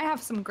don't know. I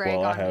have some Greg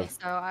on me,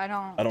 so I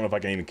don't know if I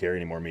can even carry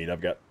any more meat.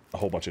 I've got a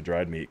whole bunch of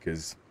dried meat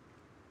because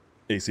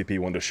ACP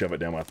wanted to shove it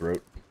down my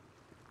throat.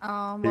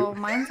 Oh, well,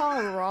 mine's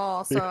all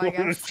raw, so I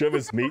guess. To shove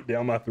his meat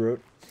down my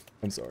throat.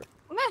 I'm sorry.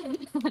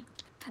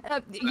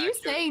 You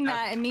saying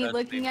that and me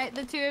looking at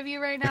the two of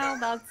you right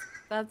now,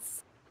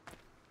 that's...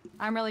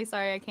 I'm really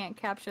sorry I can't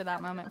capture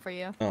that moment for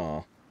you.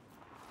 Aw.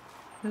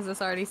 Because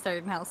it's already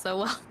starting out so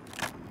well.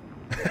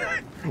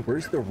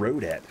 Where's the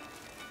road at?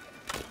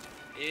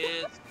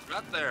 It's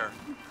right there.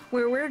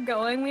 Where we're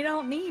going, we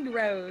don't need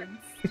roads.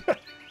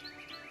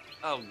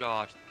 Oh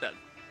gosh, that's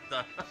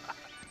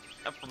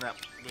from that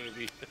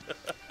movie.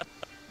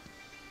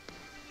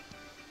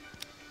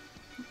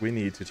 We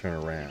need to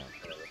turn around.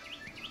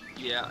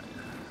 Yeah.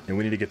 And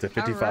we need to get to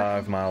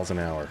 55 miles an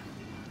hour.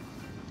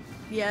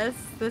 Yes,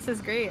 this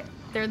is great.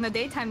 During the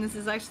daytime, this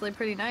is actually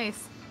pretty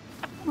nice.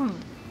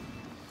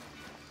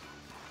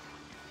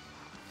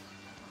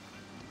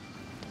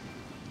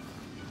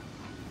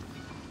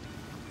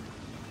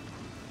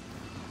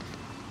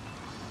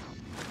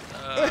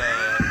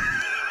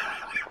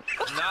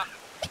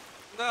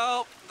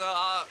 No,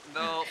 not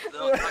gonna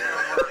work.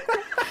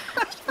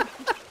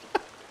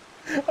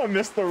 I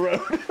missed the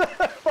road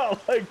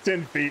about like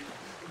 10 feet.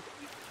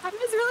 I was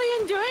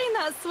really enjoying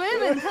that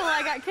swim until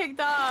I got kicked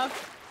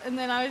off. And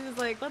then I was just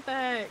like, what the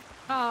heck?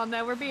 Oh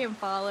no, we're being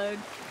followed.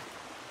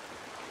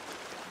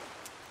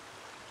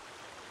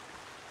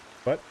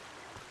 What?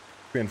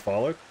 Being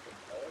followed?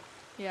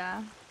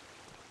 Yeah.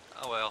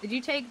 Oh well. Did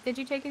you take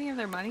any of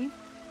their money?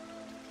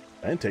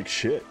 I didn't take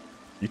shit.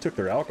 You took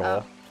their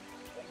alcohol.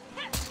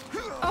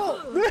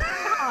 Oh,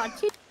 oh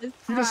Jesus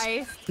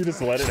Christ. You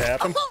just let it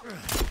happen?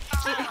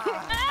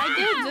 I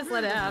did just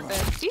let it happen.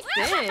 She's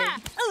big.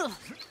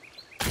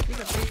 She's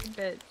a big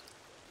bitch.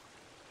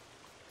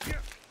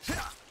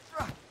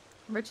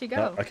 Where'd she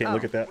go? I can't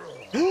look at that.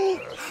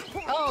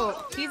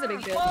 Oh, he's a big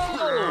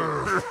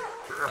bitch.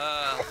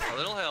 A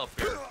little help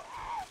here.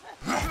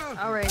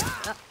 Alright.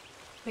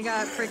 We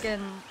got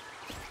freaking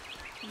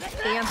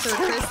Dancer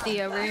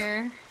Christie over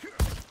here.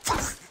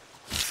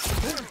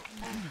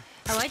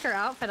 I like her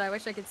outfit. I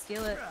wish I could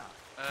steal it.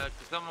 Can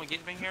someone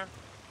get me here?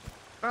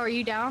 Oh, are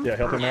you down? Yeah,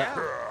 help him out.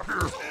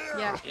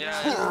 Yeah.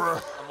 Yeah,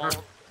 I'm on.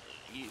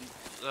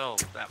 Oh,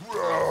 that.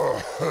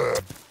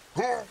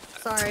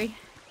 Sorry.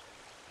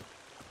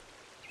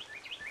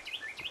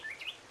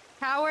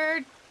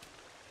 Howard.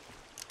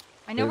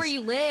 I know where you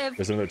live.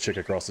 There's another chick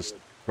across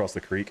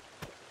the creek.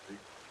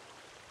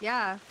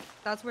 Yeah,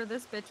 that's where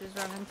this bitch is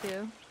running to.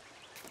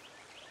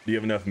 Do you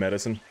have enough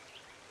medicine?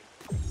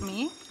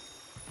 Me?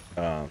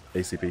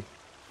 ACP.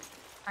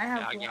 I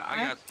have. Yeah, I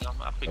got some.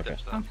 I picked up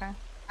some. Okay.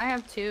 I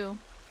have 2.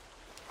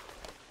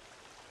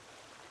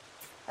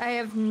 I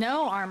have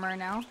no armor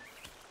now.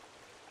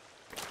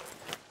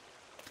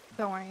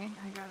 Don't worry,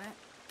 I got it.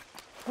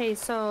 Hey,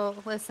 so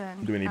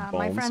listen. Do we need my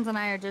bones? friends and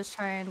I are just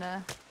trying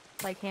to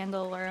like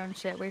handle our own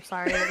shit. We're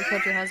sorry that we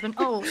killed your husband.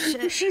 Oh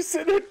shit. You're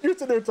sitting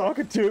there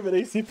talking to him, and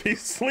ACP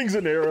slings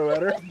an arrow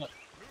at her.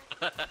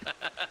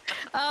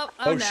 Oh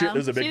Oh no. shit!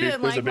 There's a big She dude.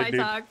 didn't There's like a big my dude.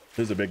 talk.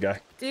 There's a big guy.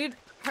 Dude,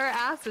 her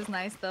ass is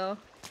nice though.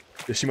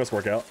 She must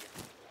work out.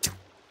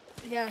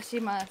 Yeah, she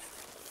must.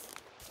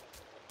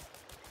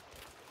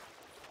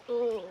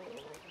 Oh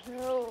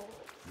no.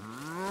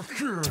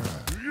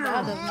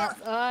 That is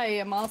not. I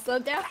am also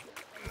down.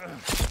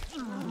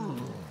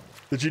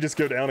 Did you just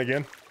go down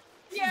again?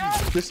 Yeah.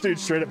 This dude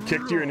straight up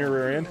kicked you in your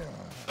rear end.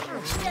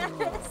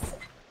 Yes.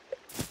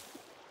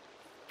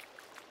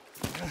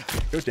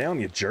 Go down,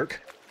 you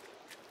jerk.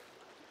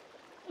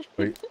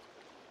 Wait.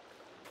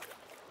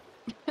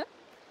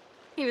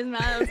 He was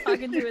mad I was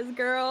talking to his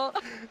girl.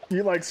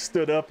 You like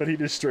stood up and he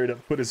just straight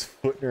up put his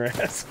foot in your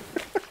ass.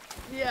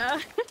 Yeah.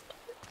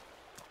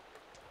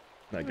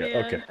 I got,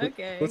 Man, okay.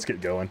 okay. Let's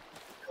get going.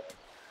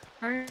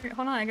 Alright,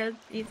 hold on, I gotta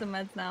eat some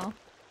meds now.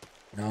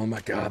 Oh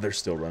my god, they're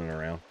still running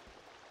around.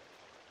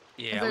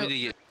 Yeah,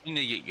 we need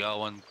to get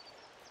going.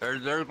 They're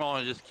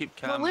going to just keep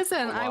coming. Well,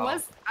 listen, for a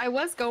while. I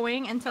was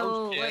going until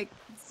Oh, shit. like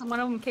one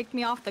of them kicked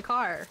me off the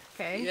car.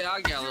 Okay. Yeah,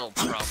 I got a little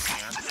problem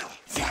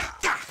here.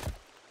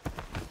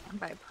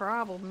 By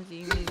problems,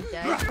 you mean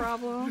dad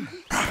problem?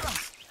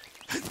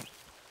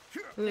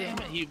 Damn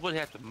it, he would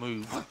have to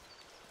move.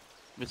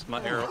 Miss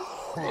my arrow.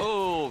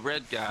 Oh,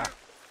 red guy.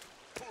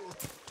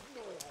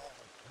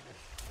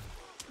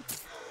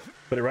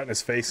 Put it right in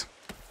his face.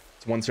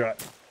 It's one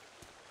shot.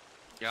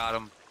 Got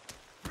him.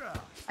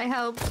 I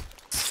helped.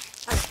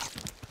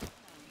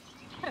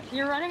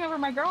 You're running over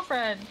my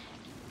girlfriend.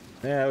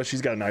 Yeah, well,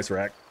 she's got a nice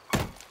rack.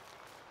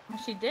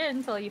 She did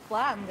until you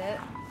flattened it.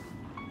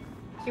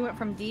 She went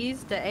from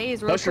D's to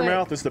A's real Hush your quick.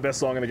 mouth. It's the best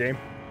song in the game.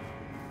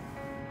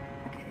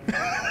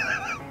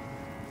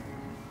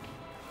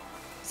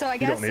 So I You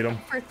guess don't need 'em.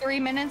 for 3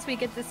 minutes we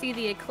get to see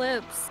the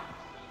eclipse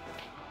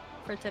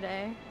for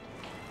today.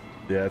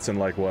 Yeah, it's in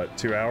like what,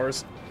 2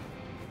 hours?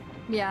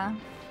 Yeah.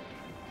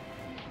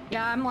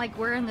 Yeah, I'm like,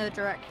 we're in the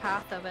direct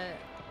path of it.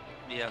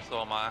 Yeah,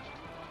 so am I.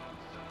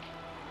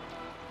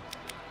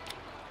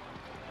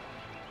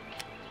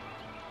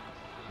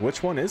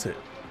 Which one is it?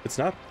 It's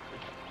not.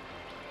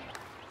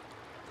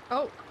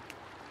 Oh,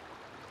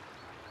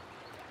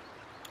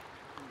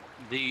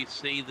 Do you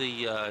see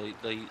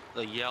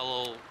the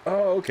yellow?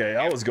 Oh, okay.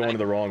 I was going to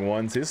the wrong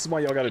one. See, this is why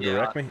y'all got to Yeah.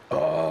 direct me.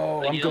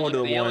 Oh, The I'm yellow- going to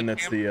the the yellow one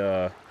that's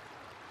camera?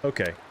 the.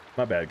 Okay,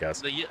 my bad,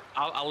 guys.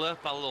 I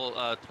left my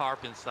little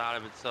tarp inside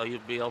of it, so you'll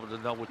be able to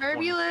know which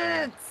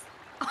turbulence!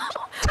 one.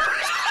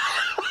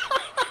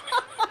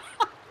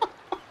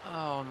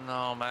 Oh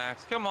no,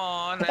 Max! Come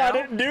on now. I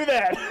didn't do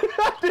that.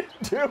 I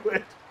didn't do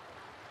it.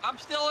 I'm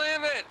still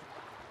in it.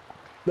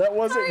 That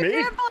wasn't Sorry,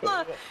 me.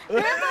 Grandpa!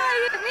 Grandpa,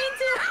 I didn't mean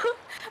to!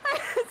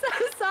 I'm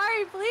so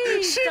sorry,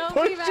 please! She Don't be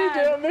pushed you mad.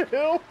 down the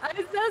hill. I'm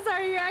so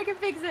sorry, I can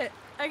fix it.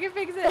 I can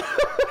fix it.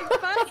 It's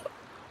fine.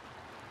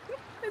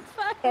 It's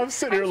fine. I'm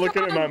sitting here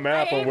looking at my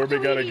map on where we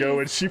gotta go,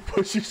 and she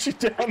pushes you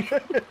down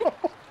the hill.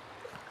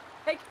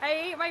 I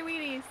ate my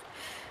Wheaties.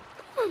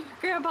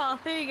 Grandpa,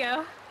 there you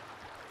go.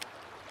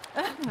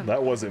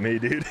 That wasn't me,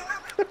 dude.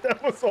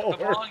 That was all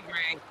Come her. on,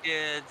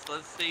 grandkids.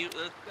 Let's see.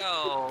 Let's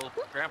go.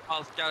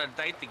 Grandpa's got a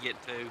date to get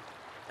to.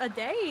 A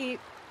date?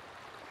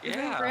 You think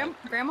Yeah.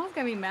 Grandma's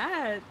gonna be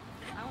mad.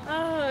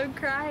 Oh, I'm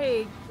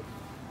crying.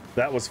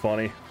 That was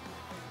funny.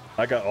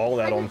 I got all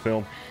that on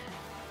film.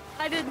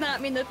 I did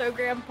not mean to throw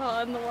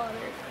Grandpa in the water.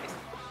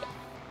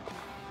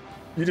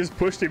 You just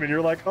pushed him, and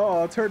you're like,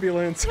 "Oh,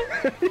 turbulence."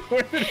 He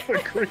went into the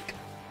creek.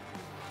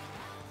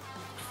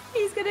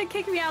 gonna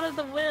kick me out of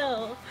the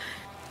will.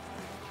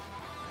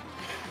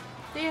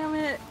 Damn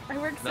it! I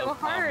worked so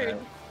hard.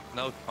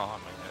 No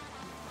comment.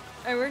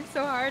 I worked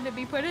so hard to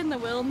be put in the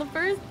will in the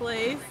first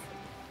place.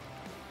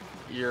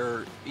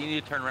 You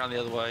need to turn around the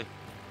other way.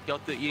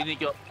 You need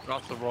to go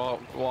across the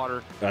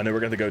water. I know we're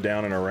going to go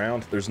down and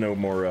around. There's no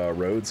more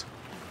roads.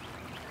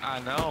 I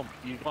know.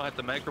 You're gonna have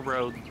to make a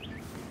road.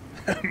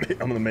 I'm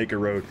going to make a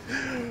road.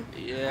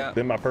 Yeah.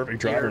 Then my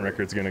perfect driving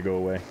record's going to go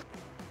away.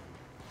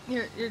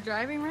 Your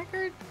driving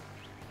record?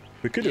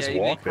 We could just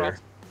walk there.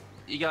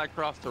 You gotta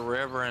cross the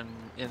river in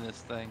this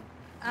thing.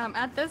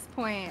 At this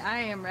point, I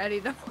am ready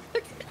to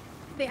walk.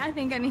 I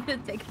think I need to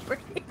take a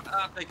break.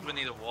 I think we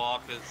need to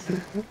walk. You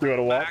want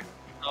to walk?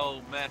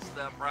 So messed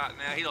up right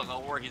now. He don't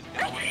know where he's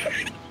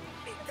going.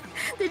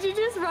 Did you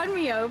just run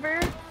me over?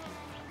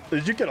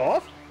 Did you get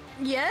off?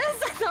 Yes,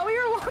 I thought we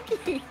were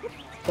walking.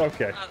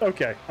 Okay,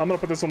 okay. I'm gonna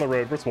put this on the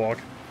road. Let's walk.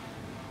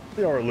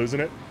 We are losing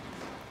it.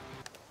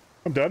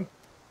 I'm done.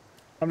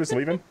 I'm just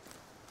leaving.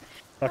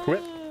 I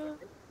quit.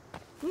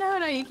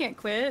 No, you can't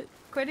quit.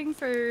 Quitting's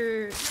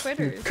for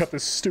quitters. Cut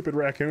this stupid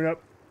raccoon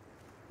up.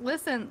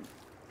 Listen,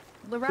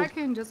 the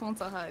raccoon just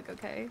wants a hug,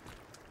 okay?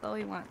 That's all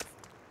he wants.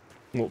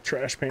 Little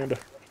trash panda.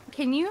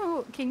 Can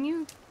you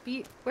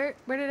be where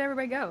did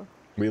everybody go?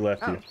 We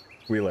left you.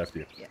 We left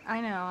you. Yeah,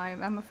 I know,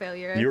 I'm a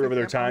failure. You were over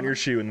there tying your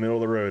shoe in the middle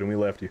of the road and we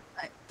left you.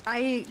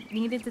 I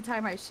needed to tie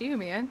my shoe,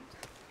 man.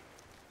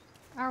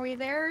 Are we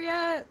there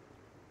yet?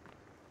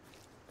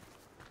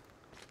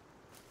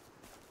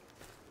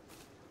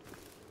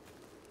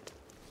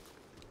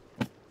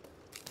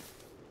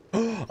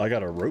 I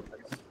got a rope.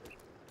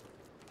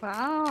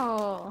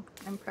 Wow,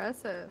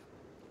 impressive.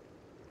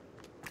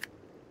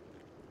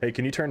 Hey,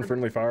 can you turn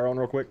friendly fire on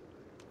real quick?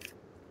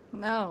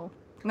 No.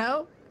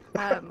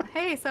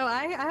 Hey, so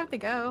I have to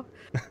go.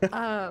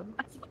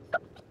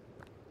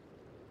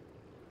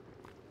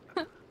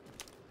 You're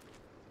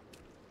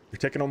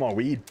taking all my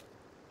weed.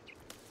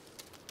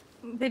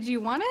 Did you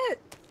want it?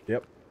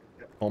 Yep.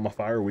 All my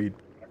fireweed.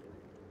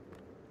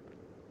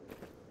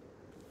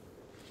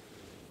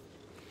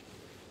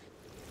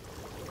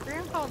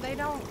 Grandpa, they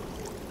don't.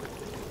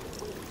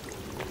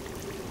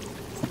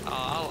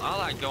 I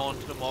like going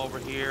to them over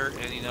here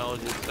and, you know,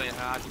 just saying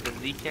hi to the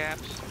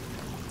kneecaps.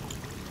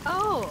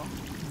 Oh,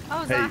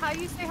 is Hey. that how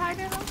you say hi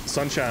to them?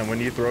 Sunshine, when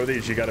you throw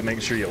these, you got to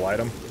make sure you light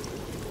them.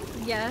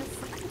 Yes.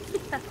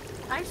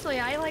 Actually,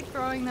 I like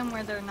throwing them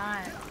where they're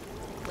not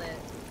lit.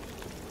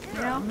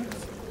 You know?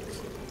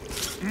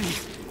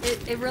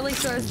 It really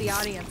throws the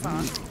audience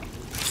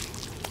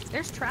off.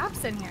 There's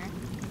traps in here.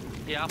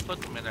 Yeah, I'll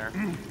put them in there.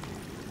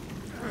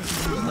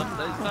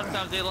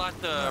 Sometimes they like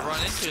to run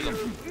into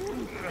them.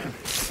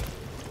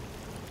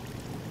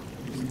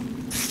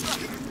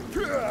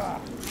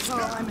 Oh,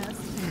 I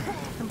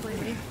missed.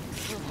 Completely.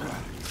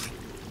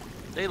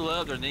 They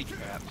love their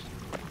kneecaps.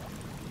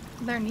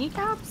 Their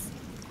kneecaps?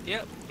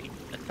 Yep.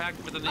 Attack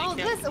them with the Oh,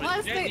 kneecaps. this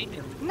was the...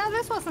 No,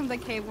 this wasn't the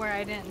cave where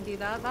I didn't do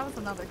that. That was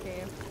another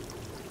cave.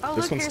 Oh,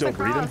 This look, one's here's still a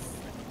cross. breathing?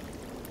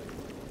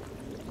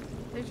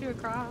 There's you a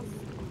cross.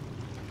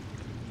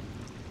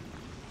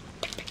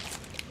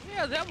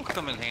 Yeah, that will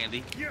come in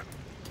handy.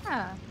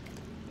 Yeah.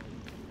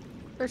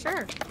 For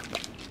sure.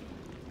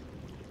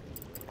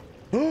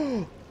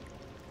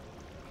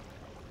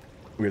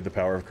 We have the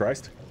power of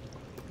Christ.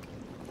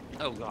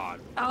 Oh God.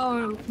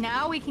 Oh,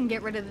 now we can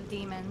get rid of the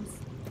demons.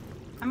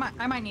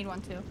 I might need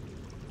one too.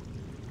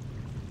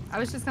 I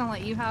was just gonna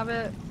let you have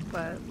it,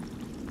 but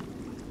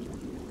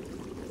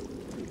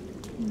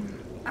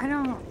I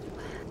don't.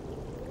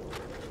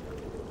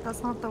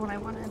 That's not the one I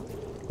wanted.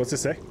 What's it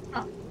say?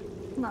 Oh,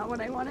 not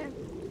what I wanted.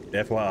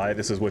 FYI,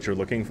 this is what you're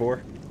looking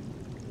for.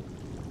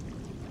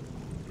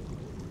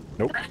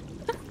 Nope.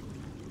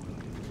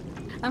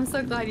 I'm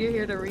so glad you're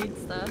here to read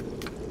stuff.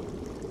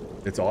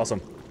 It's awesome.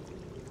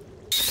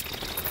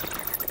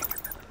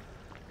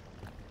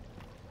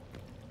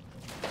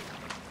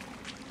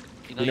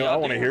 You know, I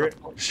want to hear it.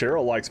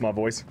 Cheryl likes my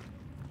voice.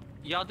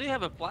 Y'all do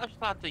have a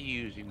flashlight to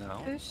use, you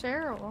know. Who's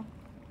Cheryl?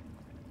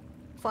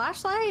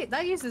 Flashlight?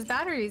 That uses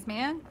batteries,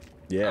 man.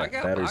 Yeah,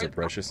 batteries are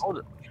precious.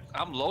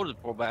 I'm loaded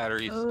for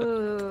batteries.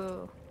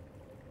 Ooh.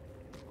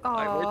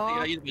 I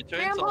Oh, use my chainsaw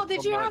Grandpa,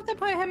 did so you much. have to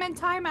put him in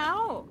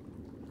timeout?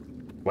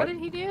 What did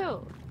he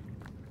do?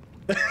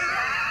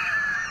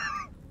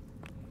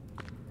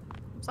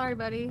 Sorry,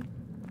 buddy.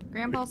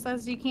 Grandpa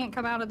says you can't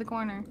come out of the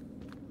corner.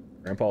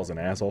 Grandpa's an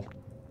asshole.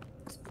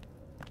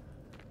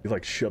 He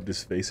like shoved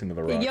his face into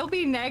the rock. You'll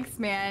be next,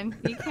 man.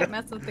 You can't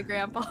mess with the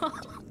grandpa.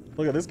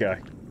 Look at this guy.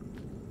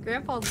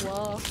 Grandpa's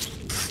low.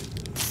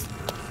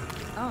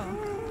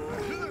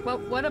 Oh. Well,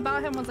 what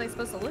about him was I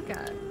supposed to look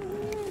at?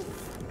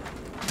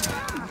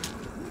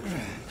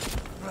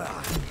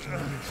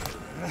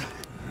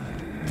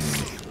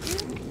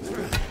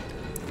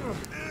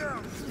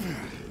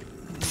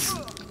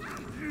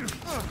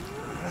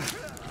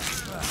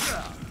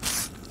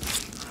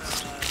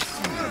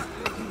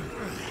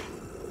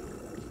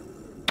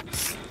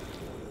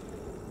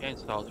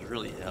 Chainsaw's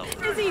really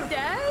helpful. Is he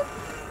dead?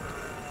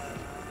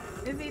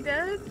 Is he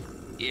dead?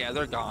 Yeah,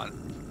 they're gone.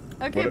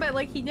 Okay, but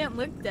like he didn't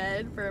look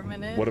dead for a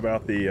minute. What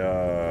about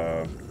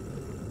the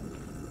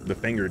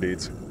finger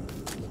dudes?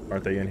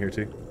 Aren't they in here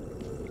too?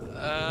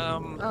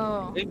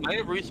 Oh. They may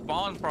have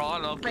respawned for all I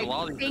know. 'Cause a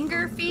lot Like of these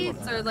finger are- feet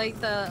or like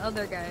the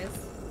other guys?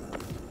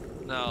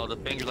 No, the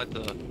fingers like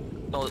the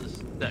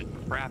that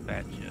crap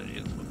at you.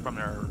 It's from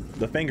their.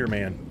 The finger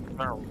man.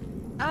 Oh,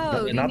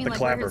 Not you the mean like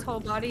clapper. where his whole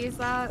body is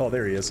at? Oh,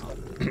 there he is.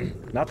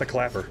 Not the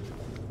clapper.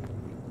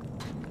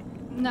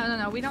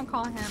 No, we don't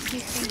call him.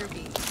 He's finger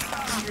feet.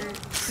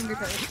 Finger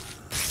toes.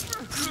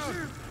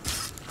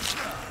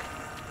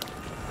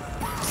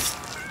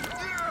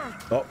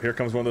 Oh, here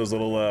comes one of those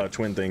little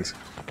twin things.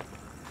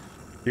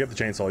 You have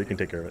the chainsaw, you can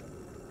take care of it.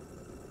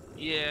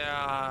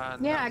 Yeah.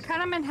 Yeah, cut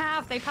them in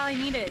half. They probably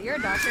need it. You're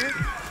a doctor.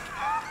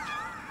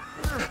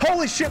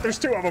 Holy shit, there's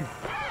two of them!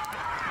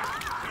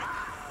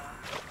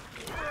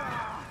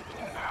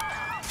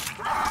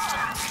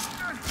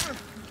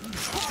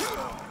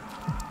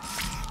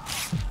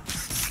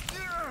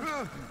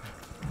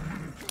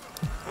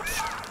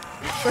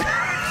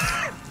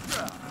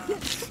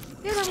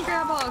 Get him,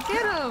 Grandpa!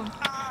 Get him!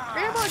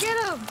 Grandpa, get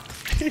him!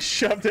 He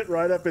shoved it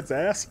right up its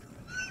ass.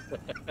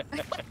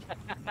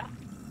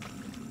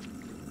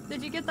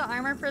 Did you get the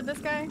armor for this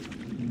guy?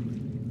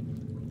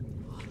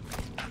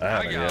 I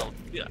haven't yet.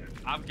 Yeah,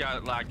 I've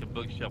got like a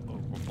bookshelf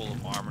full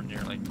of armor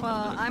nearly.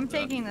 Well, I'm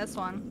taking this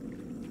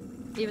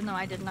one. Even though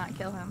I did not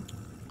kill him.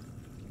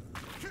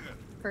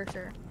 For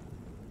sure.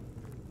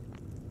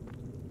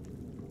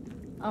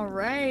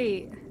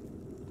 Alright.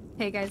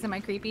 Hey guys, am I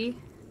creepy?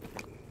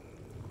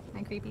 Am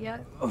I creepy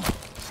yet?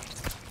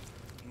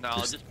 No,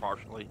 just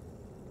partially.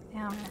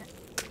 Damn it.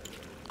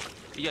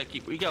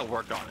 You gotta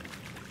work on it.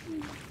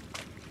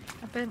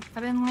 I've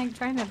been like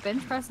trying to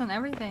bench press and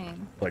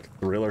everything. Like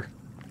Thriller.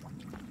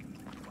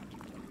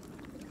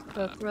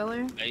 The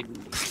thriller? Maybe.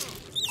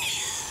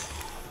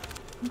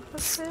 The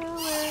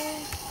thriller.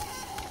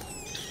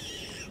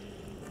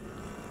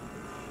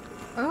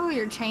 Oh,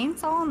 you're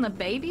chainsawing the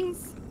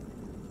babies?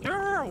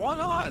 Sure, why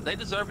not? They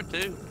deserve it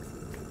too.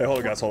 Hey, hold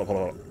on, guys, hold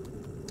on.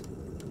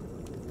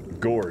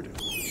 Gord.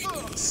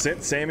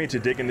 Sent Sammy to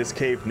dig in this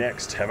cave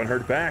next. Haven't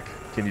heard back.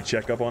 Can you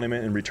check up on him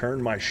and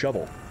return my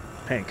shovel?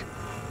 Hank.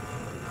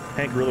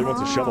 Hank really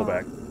wants a shovel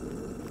back.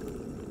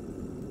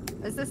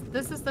 Is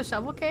this is the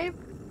shovel cave?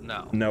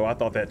 No. No, I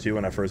thought that too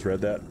when I first read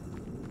that.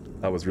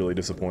 I was really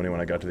disappointed when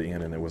I got to the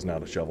end and there was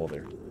not a shovel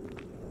there.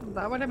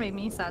 That would have made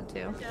me sad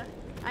too.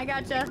 I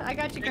gotcha,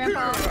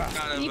 Grandpa.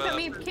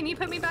 Can you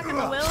put me back in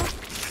the wheel?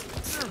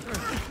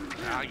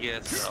 I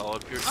guess so.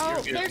 If you're, Oh,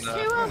 you're good there's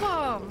enough. two of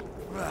them.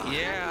 You're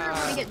Yeah.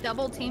 gonna get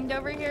double teamed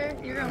over here.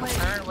 You're gonna let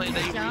Apparently me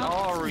they jump?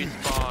 all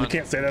respawn. You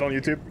can't say that on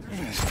YouTube.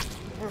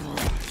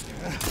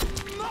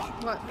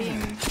 What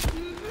being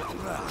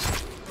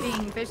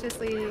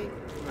viciously?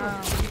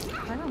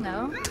 I don't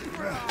know.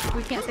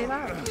 We can't say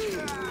that.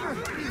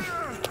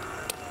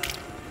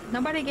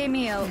 Nobody gave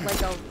me a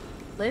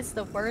list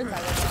of words I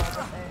would know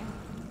how to say.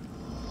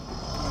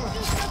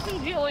 Nothing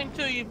healing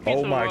to you.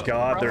 Oh my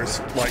god, there's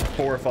like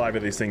 4 or 5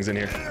 of these things in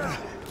here.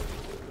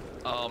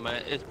 Oh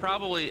man, it's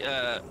probably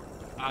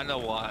I know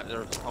why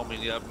there's so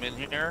many of them in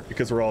here.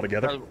 Because we're all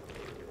together.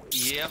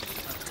 Yep,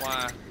 that's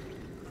why.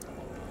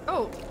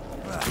 Oh.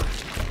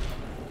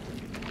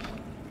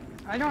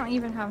 I don't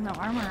even have no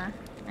armor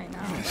right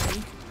now,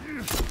 buddy.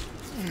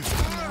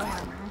 No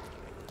armor.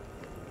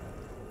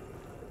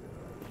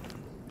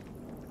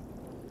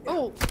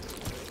 Oh.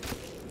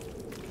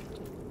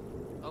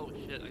 Oh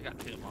shit, I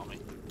got him on me.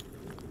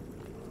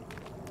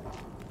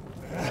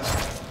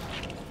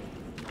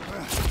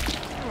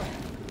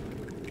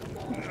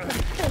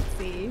 Let's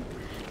see.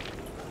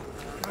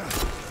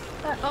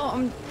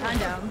 Oh, I'm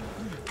down.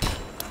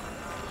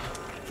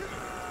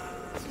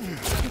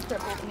 He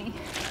crippled me.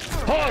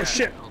 Oh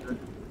shit!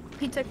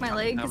 He took my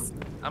legs.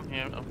 I'm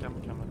here. I'm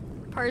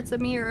coming. Parts of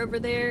me are over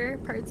there.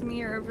 Parts of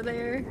me are over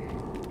there.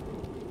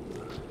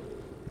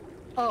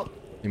 Oh.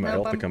 You might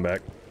help to come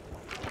back.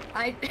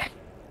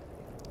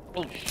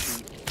 Oh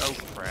shoot. Oh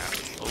crap.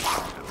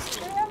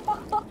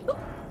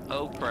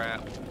 Oh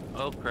crap.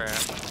 Oh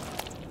crap.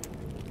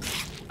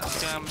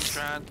 I'm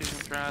trying to.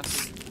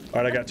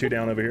 Alright, I got 2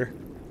 down over here.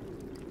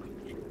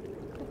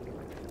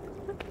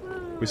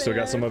 We still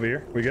got some over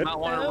here. We good? I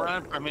want to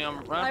run from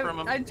him. Run from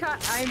him. I'm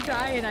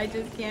trying, I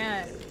just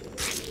can't.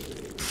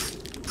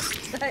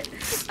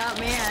 Oh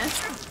man.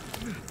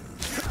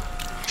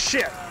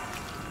 Shit!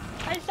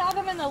 I shot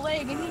him in the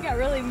leg and he got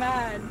really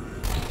mad.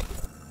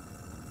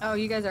 Oh,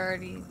 you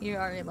already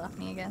left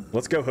me again.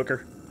 Let's go,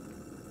 Hooker.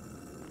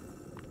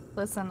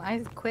 Listen, I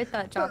quit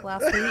that job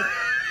last week.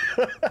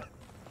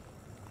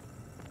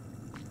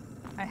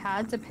 I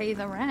had to pay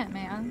the rent,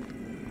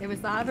 man. It was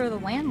that or the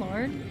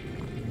landlord.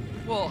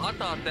 Well, I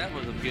thought that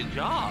was a good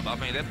job. I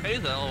mean, that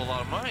pays a hell of a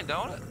lot of money,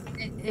 don't it?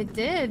 It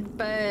did,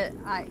 but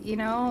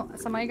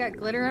somebody got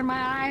glitter in my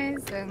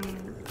eyes and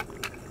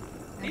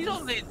You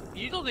don't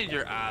need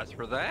your eyes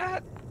for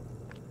that.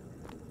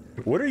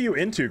 What are you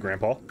into,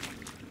 Grandpa?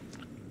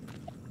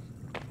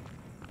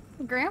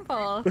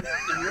 Grandpa.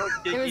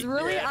 It was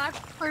really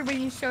awkward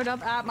when you showed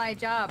up at my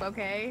job,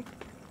 okay?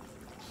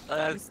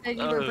 You said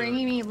you were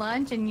bringing me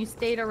lunch and you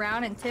stayed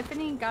around and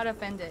Tiffany got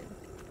offended.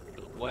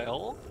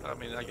 Well, I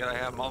mean, I gotta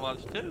have my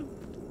lunch too.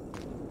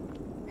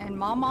 And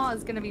Mama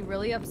is gonna be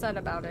really upset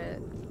about it.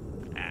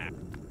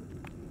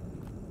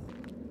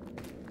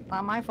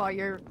 Not my fault,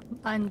 you're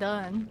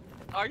undone.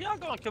 Are y'all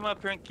gonna come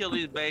up here and kill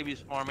these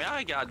babies for me?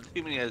 I got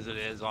too many as it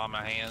is on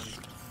my hands.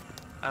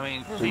 I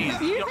mean, geez,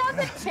 You got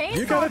the chainsaw,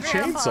 You got a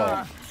Grandpa.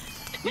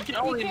 chainsaw. you can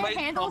You only can't make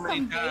handle so many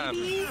some times.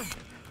 babies?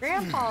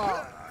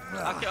 Grandpa.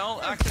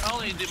 I can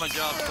only do my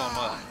job so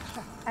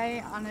much.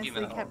 I honestly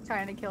You know. kept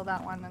trying to kill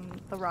that one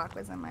and the rock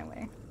was in my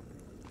way.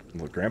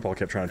 Look, Grandpa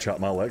kept trying to chop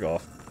my leg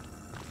off.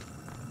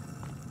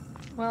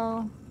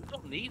 Well, You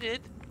don't need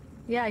it.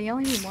 yeah, you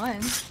only need one.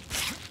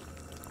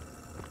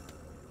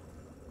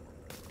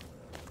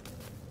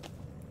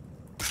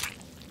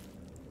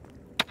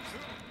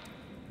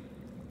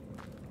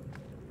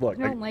 Look,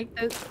 I don't like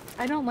those.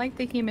 I don't like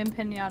the human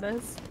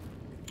pinatas.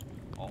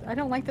 I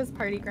don't like this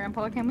party,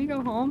 Grandpa. Can we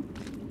go home?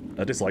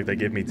 I just like they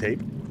give me tape.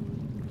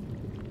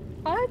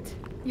 What?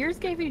 Yours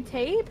gave you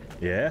tape?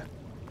 Yeah.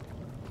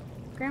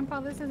 Grandpa,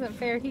 this isn't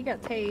fair. He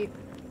got tape.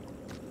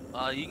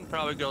 You can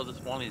probably go this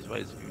one of these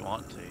ways if you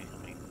want to.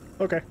 I mean,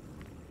 Okay.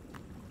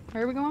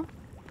 Where are we going?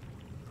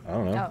 I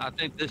don't know. Oh. I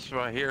think this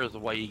right here is the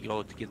way you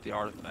go to get the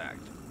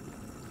artifact.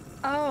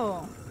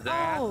 Oh.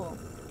 That, Oh.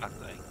 I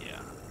think, yeah.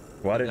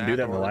 Well, I didn't do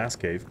that in the or- last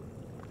cave.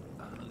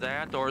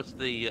 That or it's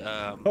the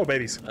Oh,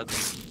 babies.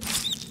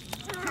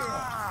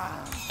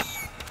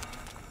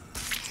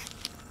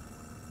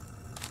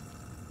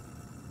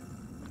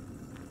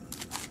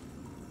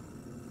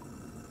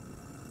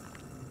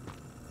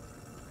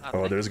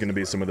 Oh, there's gonna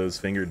be some of those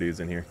finger dudes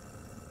in here.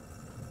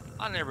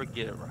 I never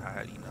get it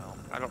right, you know.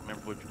 I don't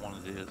remember which one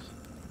it is.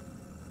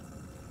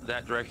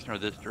 That direction or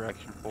this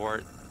direction for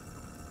it.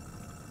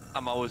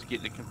 I'm always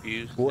getting it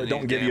confused. Well, it in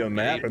don't these give you a damn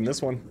map caves. in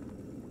this one.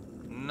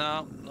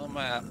 No, no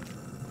map.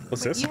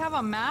 What's Wait, this? you have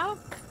a map?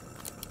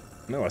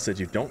 No, I said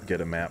you don't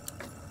get a map.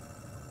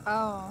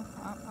 Oh,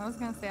 I was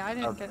gonna say I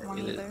didn't Okay, get one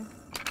it is. either.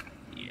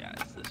 Yeah,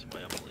 it's this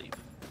way, I believe.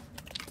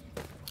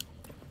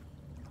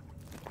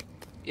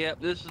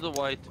 Yep, this is the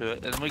way to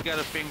it. And we got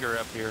a finger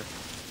up here.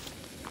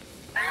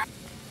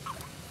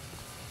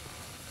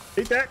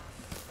 Eat that!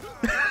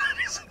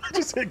 I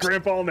just hit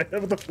Grandpa in the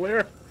head with a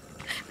flare.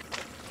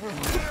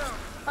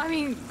 I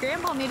mean,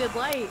 Grandpa needed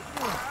light.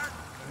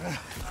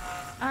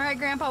 All right,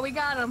 Grandpa, we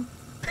got him.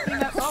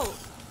 Oh.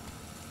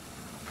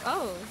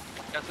 Oh.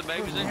 Got some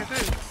babies in here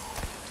too.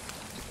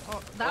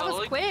 Oh, that Well,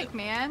 was quick,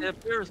 man. It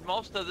appears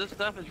most of this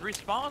stuff is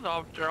respawned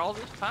after all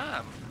this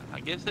time. I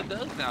guess it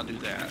does now do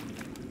that.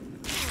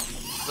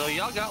 So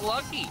y'all got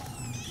lucky.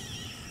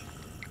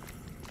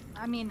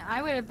 I mean,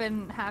 I would have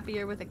been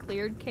happier with a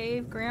cleared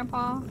cave,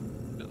 Grandpa.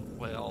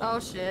 Well, Oh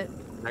shit.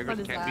 beggars What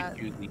is can't that?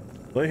 be choosy.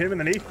 Let hit him in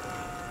the knee.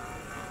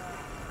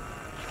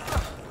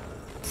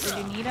 Did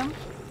you need him?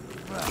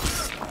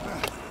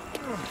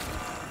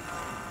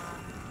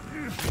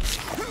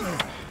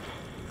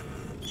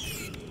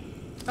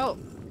 Oh,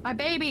 I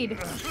babied.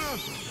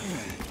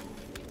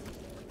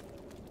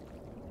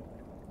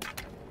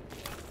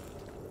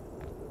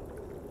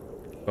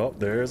 Oh,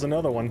 there's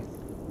another one.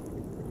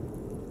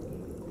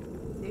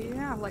 Do you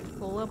have like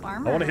full up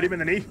armor? I want to hit him in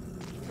the knee.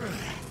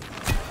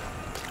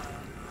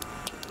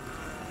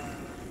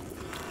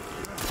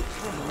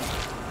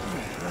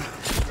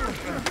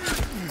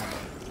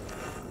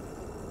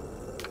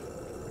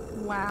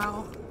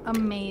 Wow,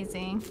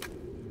 amazing.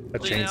 A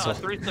You know,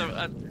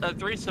 chainsaw. a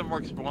threesome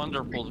works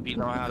wonderful if you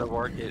know how to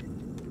work it.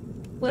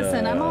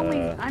 Listen, I'm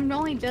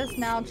only just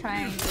now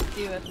trying to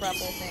do a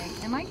throuple thing.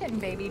 Am I getting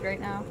babied right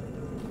now?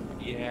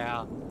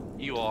 Yeah,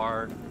 you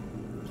are.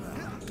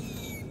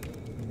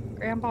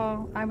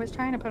 Grandpa, I was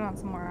trying to put on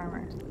some more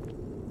armor.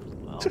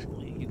 Well,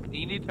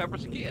 you need tougher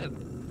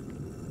skin.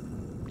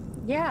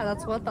 Yeah,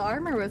 that's what the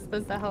armor was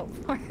supposed to help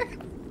for.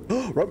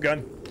 Rope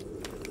gun.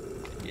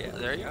 Yeah,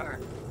 there you are.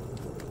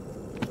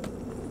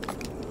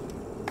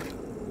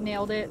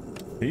 Nailed it.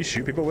 Can you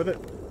shoot people with it?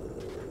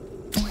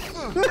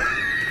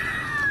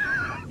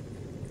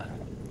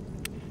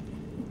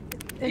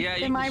 Yeah,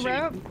 you Am can I shoot-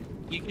 roped?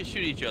 You can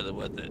shoot each other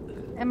with it.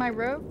 Am I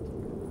roped?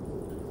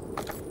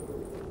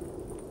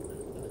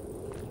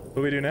 What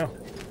do we do now?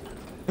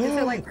 Is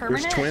it like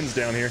permanent? There's twins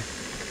down here.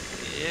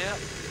 Yeah.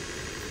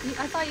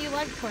 I thought you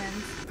liked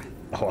twins.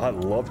 Oh, I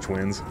love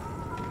twins.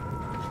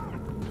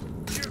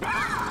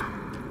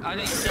 I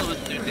didn't kill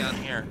this dude down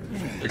here.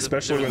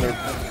 Especially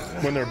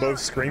when they're both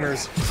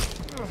screamers.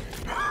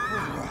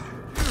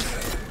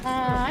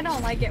 I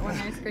don't like it when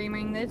they're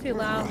screaming. They're too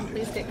loud.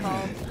 Please get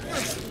called.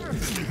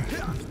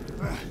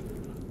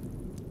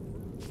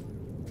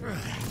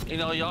 You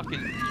know, y'all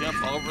can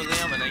jump over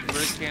them and they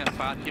really can't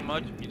fight too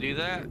much if you do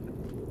that.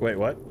 Wait,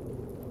 what?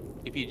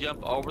 If you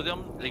jump over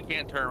them, they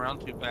can't turn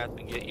around too fast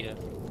and get you.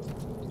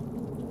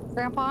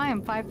 Grandpa, I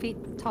am 5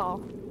 feet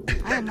tall.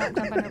 I am not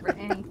jumping over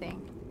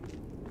anything.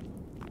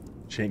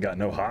 She ain't got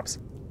no hops.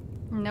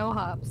 No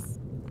hops.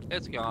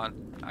 It's gone.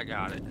 I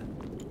got it.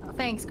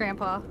 Thanks,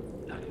 Grandpa.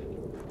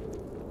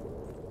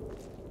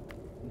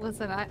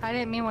 Listen, I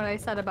didn't mean what I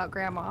said about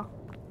Grandma.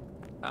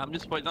 I'm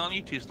just waiting on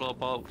you two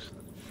slowpokes.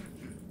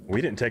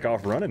 We didn't take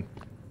off running.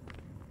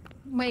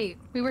 Wait,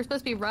 we were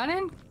supposed to be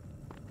running?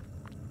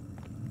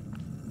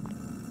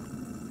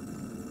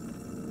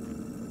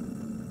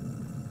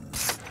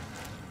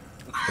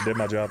 I did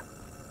my job.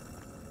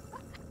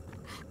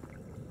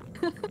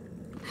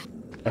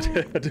 I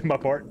did my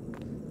part.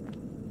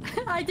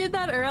 I did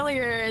that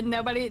earlier and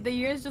nobody, the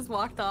years just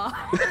walked off.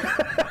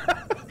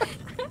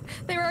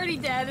 They were already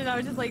dead and I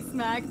was just like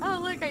smack. Oh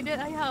look, I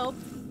helped.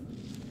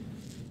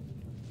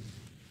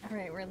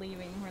 Alright, we're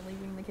leaving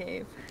the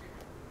cave.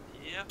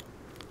 Yeah.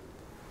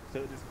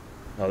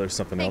 Oh, there's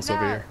something Take else over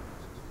that. here.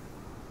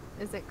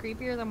 Is it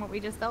creepier than what we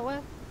just dealt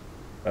with?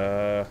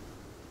 No.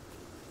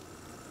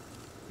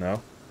 I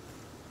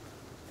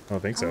don't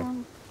think so.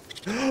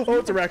 Oh,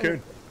 it's a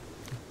raccoon.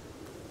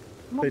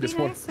 Well, They be just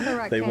nice to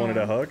the they wanted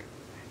a raccoon. hug.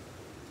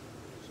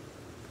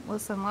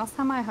 Listen, last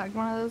time I hugged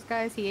one of those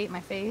guys, he ate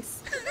my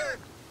face.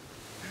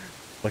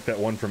 Like that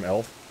one from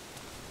Elf.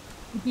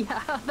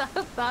 Yeah,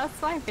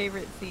 that's my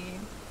favorite scene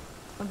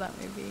of that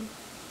movie.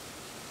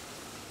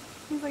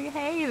 He's like,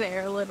 hey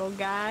there, little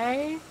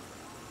guy.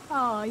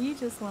 Oh, you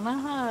just want a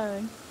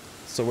hug.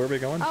 So where are we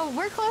going? Oh,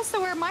 we're close to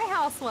where my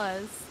house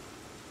was.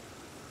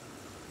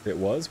 It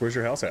was? Where's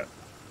your house at?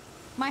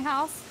 My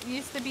house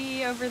used to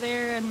be over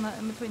there in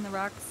between the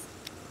rocks.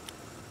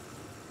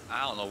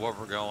 I don't know where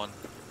we're going.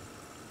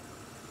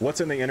 What's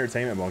in the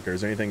entertainment bunker?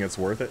 Is there anything that's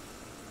worth it?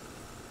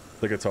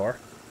 The guitar?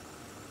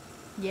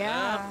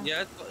 Yeah.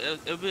 Yeah,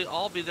 it'll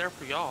all be there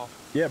for y'all.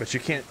 Yeah, but you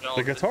can't.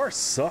 The guitar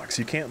sucks.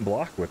 You can't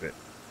block with it.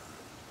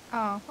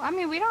 Oh, I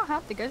mean, we don't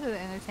have to go to the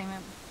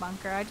entertainment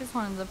bunker. I just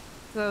wanted to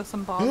throw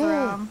some balls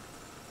around.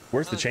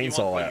 Where's the You want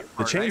chainsaw what at? your The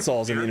part name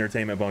chainsaw's in the here?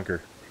 entertainment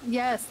bunker.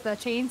 Yes, the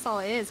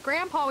chainsaw is.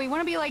 Grandpa, we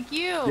want to be like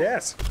you.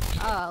 Yes.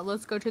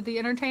 Let's go to the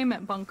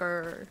entertainment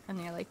bunker. And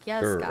you're like,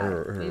 yes,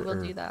 Scott, we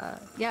will do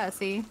that. Yeah,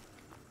 see?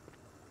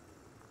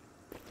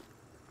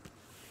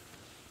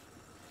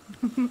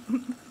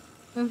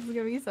 This is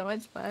gonna be so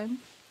much fun.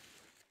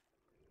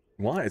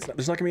 Why?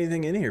 There's not gonna be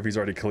anything in here if he's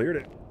already cleared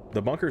it.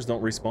 The bunkers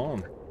don't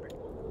respawn.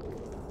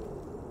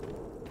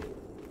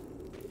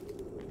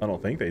 I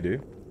don't think they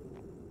do.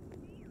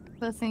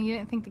 Listen, you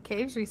didn't think the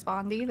caves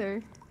respawned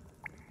either.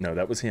 No,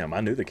 that was him.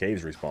 I knew the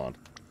caves respawned.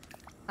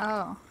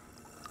 Oh.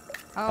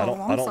 Oh, I don't.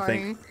 I'm I don't sorry.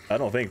 think. I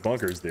don't think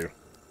bunkers do.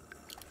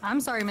 I'm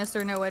sorry,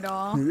 Mr.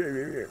 Know-It-All.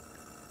 We're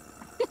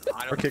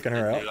kicking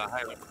her out. I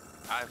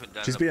haven't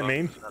done She's the being bunkers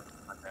mean. yet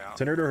to find out.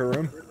 Send her to her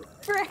room.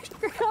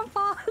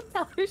 Grandpa,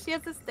 tell her she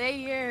has to stay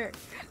here.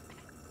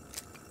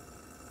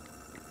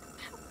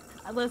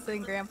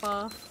 Listen,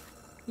 Grandpa,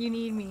 you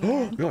need me.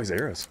 Look at all these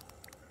arrows.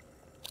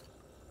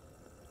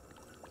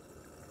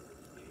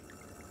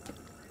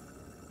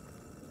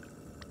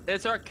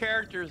 It's our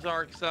character's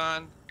arc,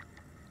 son.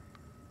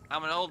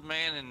 I'm an old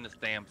man in this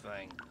damn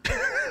thing.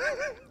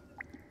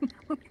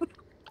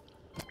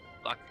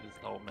 Fuck this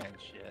old man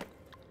shit.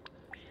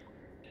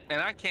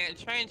 And I can't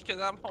change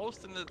because I'm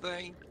hosting the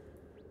thing.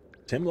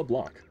 Tim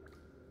LeBlanc.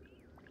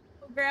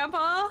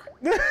 Grandpa,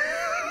 did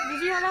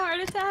you have a heart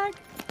attack?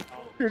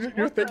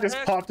 Your thing just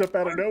popped up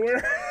out of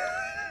nowhere.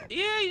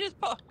 Yeah, you just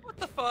pop. What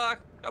the fuck?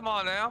 Come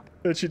on now.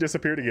 And she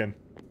disappeared again.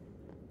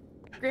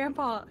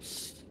 Grandpa,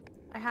 shh.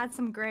 I had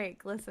some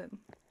Greg. Listen,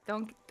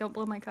 don't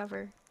blow my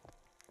cover.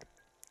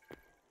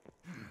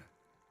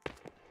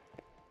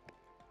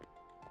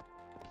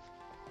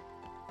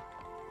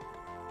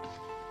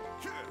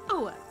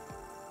 Oh.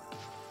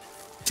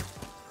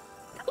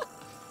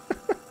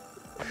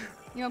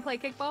 You wanna play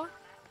kickball?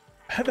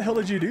 How the hell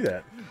did you do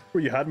that? Were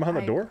you hiding behind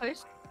the door?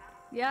 Pushed.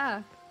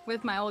 Yeah,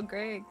 with my old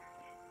Greg.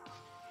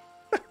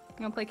 You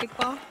wanna play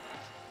kickball?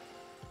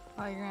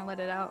 Oh, you're gonna let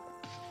it out.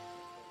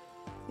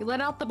 You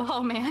let out the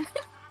ball, man.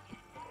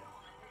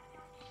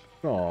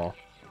 Aw.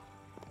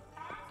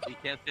 You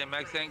can't say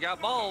Max ain't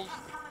got balls.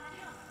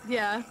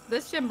 Yeah,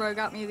 this gym bro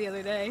got me the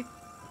other day.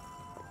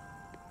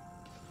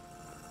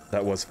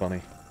 That was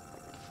funny.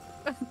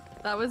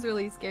 That was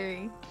really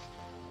scary.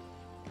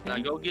 Now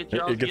go get It,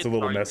 y'all. it gets a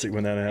little messy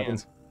when that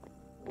happens.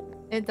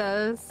 It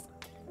does.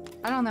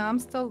 I don't know, I'm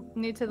still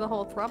new to the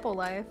whole throuple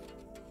life.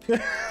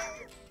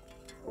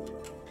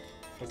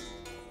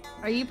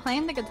 Are you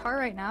playing the guitar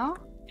right now?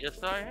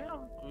 Yes, I am.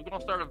 We're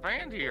gonna start a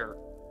band here.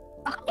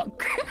 Oh,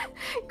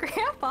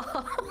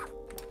 Grandpa!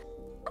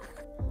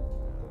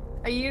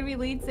 Are you gonna be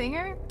lead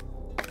singer?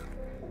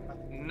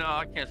 No,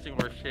 I can't sing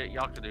worth shit.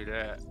 Y'all can do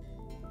that.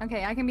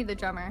 Okay, I can be the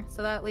drummer.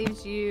 So that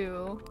leaves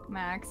you,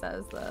 Max,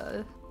 as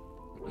the...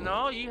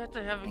 No, you have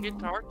to have a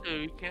guitar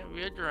too. You can't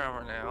be a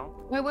drummer now.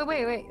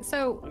 Wait.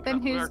 So We then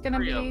got- we who's are gonna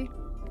trio.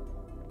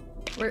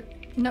 be...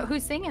 No,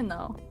 who's singing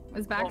though?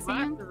 Is Max Well,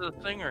 singing? Max is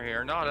a singer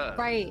here, not us.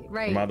 Right.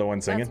 Am I the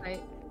one singing? That's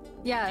right.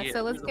 Yeah, Yeah,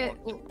 so let's you're the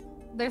get... one.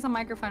 There's a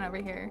microphone over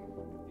here.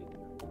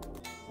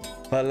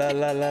 La la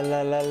la la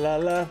la la la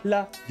la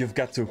la. You've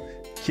got to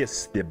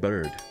kiss the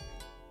bird.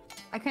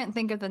 I couldn't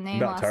think of the I'm name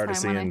about last tired of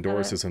time when I seeing said it.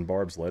 Doris's and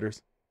Barb's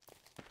letters.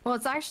 Well,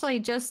 it's actually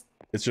just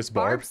It's just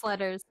Barb. Barb's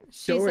letters.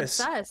 She's Doris.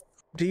 obsessed.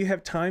 Do you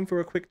have time for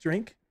a quick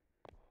drink?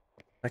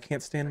 I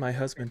can't stand my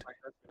husband.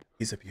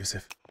 He's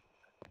abusive.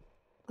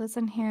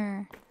 Listen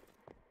here,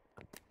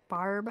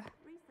 Barb.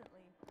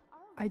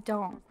 I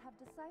don't.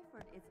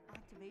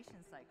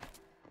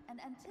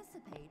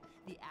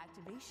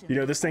 You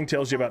know, this thing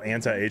tells you about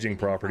anti-aging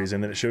properties,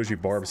 and then it shows you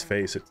Barb's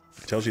face. It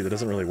tells you that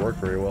doesn't really work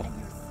very well.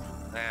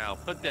 Now,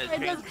 put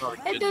that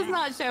It does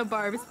not show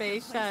Barb's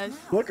face, shush.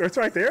 Look, it's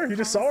right there. You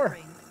just saw her.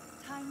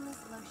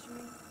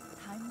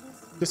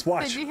 Just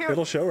watch.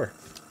 It'll show her.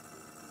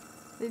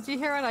 Did you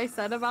hear what I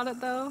said about it,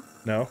 though?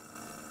 No.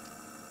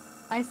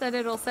 I said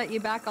it'll set you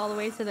back all the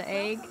way to the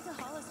egg.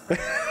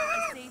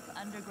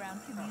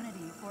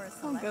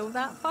 Don't go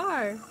that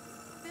far.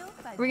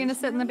 We're gonna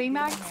sit in the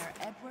beanbag?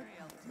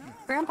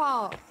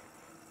 Grandpa!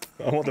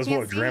 I want this one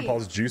with see.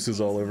 Grandpa's juices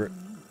all over it.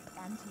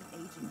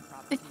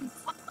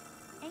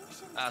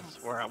 I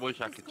swear, I wish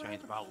I could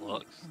change my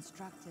looks.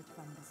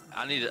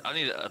 I need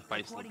a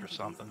facelift or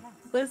something.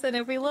 Listen,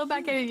 if we look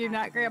back at it and you're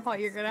not Grandpa,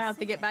 you're gonna have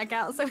to get back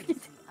out so we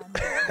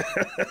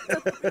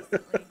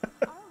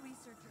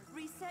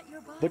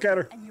Look at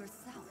her.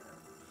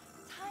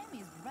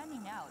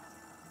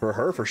 For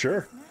her, for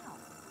sure.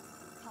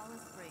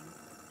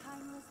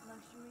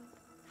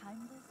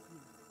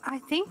 I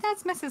think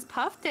that's Mrs.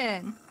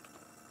 Puffton.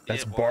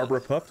 That's It Barbara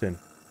was. Puffton.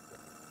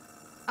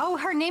 Oh,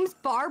 her name's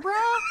Barbara?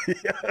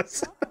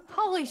 Yes.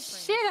 Holy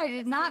shit, I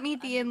did not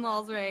meet the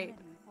in-laws right.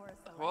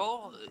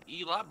 Well,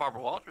 you like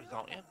Barbara Walters,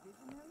 don't you?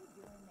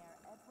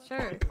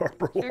 Sure.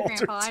 Barbara Sure, Walters.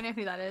 Grandpa, I know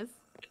who that is.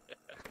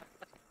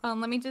 Let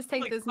me just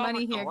take Like this Summer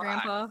money here,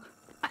 Delight.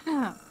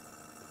 Grandpa.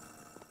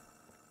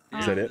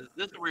 Is that it?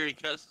 This is where your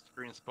cut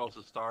screen's supposed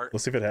to start.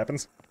 Let's see if it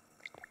happens.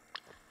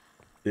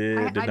 It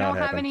I did not don't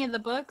have happen. any of the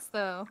books,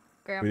 though,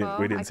 Grandpa.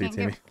 we didn't I see can't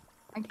Timmy.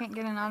 I can't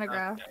get an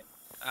autograph.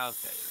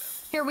 Okay.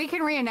 Here, we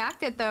can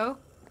reenact it, though.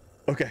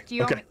 Okay. Do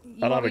you Okay. want, you I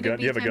don't have want a me to gun.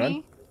 be You have a gun? Timmy?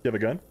 You have a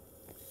gun?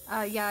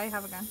 Yeah, I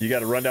have a gun. You got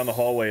to run down the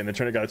hallway and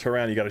then got to turn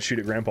around. You got to shoot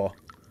at Grandpa. All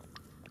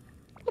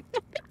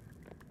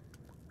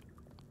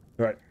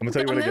right. I'm gonna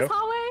tell you On where to this go.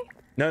 hallway?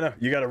 No.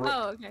 You got to.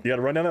 Oh, okay. You got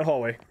to run down that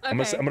hallway. Okay. I'm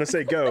gonna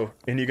say go,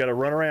 and you got to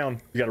run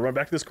around. You got to run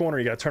back to this corner.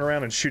 You got to turn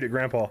around and shoot at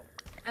Grandpa.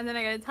 And then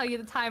I gotta tell you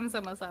the time's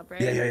almost up, right?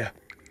 Yeah.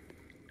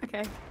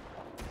 Okay.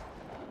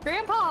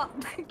 Grandpa!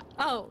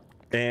 Oh.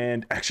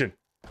 And action.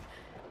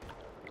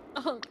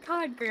 Oh,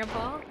 God,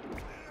 Grandpa.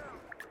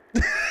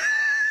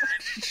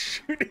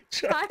 Shoot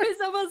each other. Time is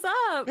almost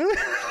up.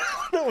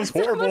 That was It's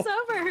horrible. almost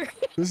over.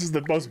 This is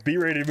the most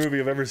B-rated movie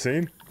I've ever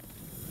seen.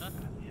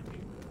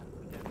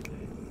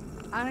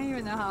 I don't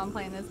even know how I'm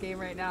playing this game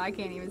right now. I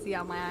can't even see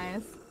out my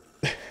eyes.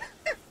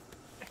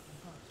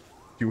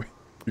 You're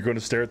going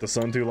to stare at the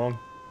sun too long?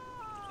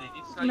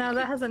 No,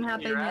 that hasn't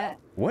happened yet.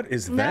 What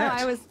is No,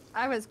 that?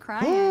 I was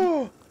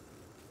crying.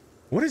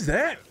 What is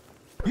that?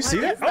 You see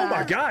that? is Oh my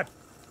that? God!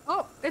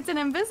 Oh, it's an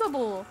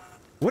invisible.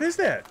 What is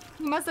that?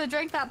 You must have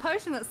drank that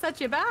potion that set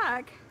you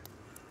back.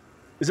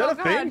 Is that Oh, a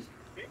thing?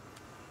 God.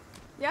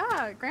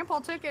 Yeah, Grandpa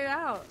took it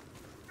out.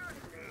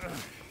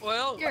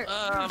 Well, Here.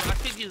 I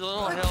could use a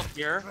little help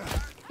here.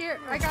 Here,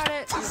 I got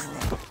it.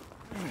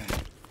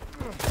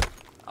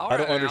 All I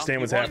don't right, understand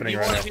now, what's you want- happening you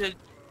right want now. me to-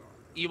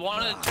 You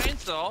wanted a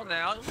chainsaw,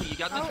 now you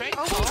got the Oh,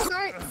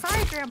 chainsaw. wait,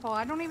 sorry, Grandpa.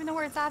 I don't even know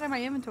where it's at in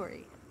my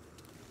inventory.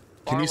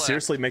 Can Far you left.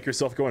 seriously make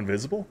yourself go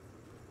invisible?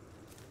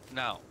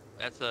 No,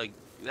 that's a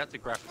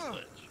graphic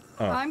switch.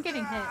 Oh. I'm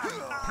getting hit.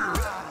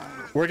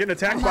 We're getting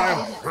attacked by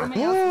them.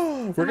 Somebody else-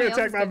 We're somebody getting else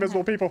attacked by getting invisible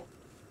hit. people.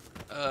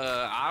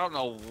 I don't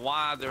know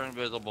why they're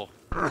invisible.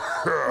 Well,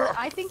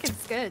 I think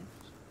it's good.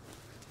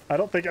 I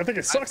think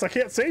it sucks. I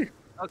can't see.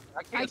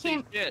 I can't see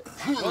can't- shit.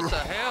 What the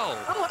hell?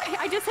 Oh,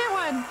 I just hit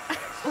one.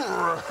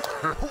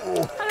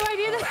 How do I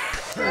do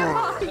that?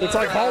 Grandpa, It's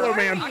like Hollow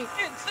Man. I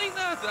can't see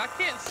nothing. I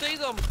can't see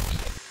them.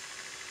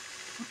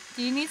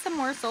 do you need some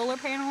more solar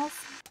panels?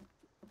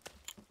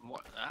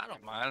 I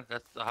don't mind.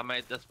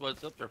 That's what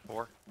it's up there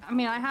for. I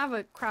mean, I have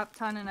a crap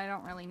ton and I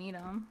don't really need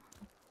them.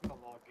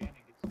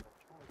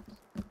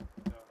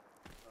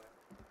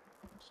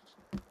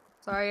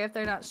 Sorry if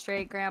they're not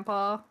straight,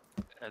 Grandpa.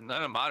 And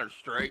none of mine are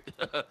straight.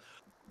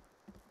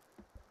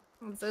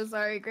 I'm so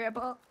sorry,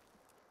 Grandpa.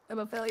 I'm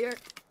a failure.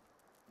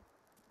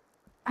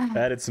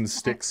 Added some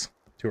sticks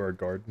to our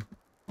garden.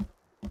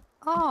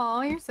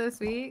 Oh, you're so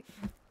sweet.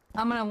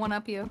 I'm gonna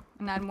one-up you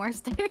and add more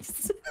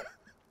sticks.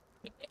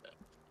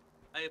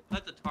 I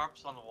put the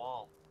tarps on the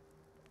wall.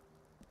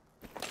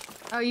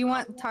 Oh, you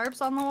want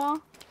tarps on the wall?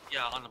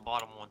 Yeah, on the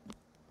bottom one.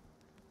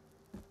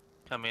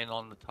 Come in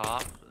on the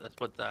top. That's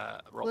what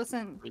the.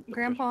 Listen,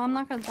 Grandpa, I'm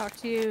not gonna talk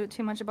to you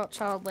too much about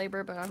child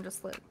labor, but I'm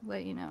just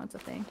let you know it's a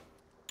thing.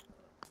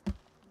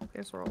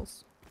 There's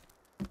rules.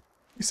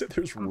 You said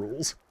there's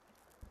rules.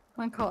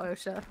 I'm gonna call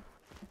OSHA.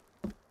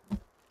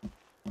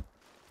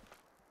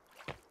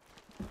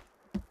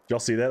 Y'all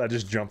see that? I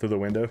just jumped through the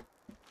window.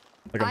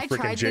 Like I'm I freaking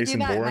tried Jason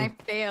to do that Bourne. and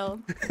I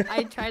failed.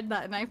 I tried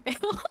that and I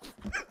failed.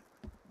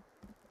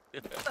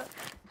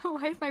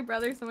 Why is my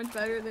brother so much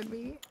better than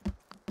me?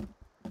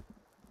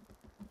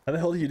 How the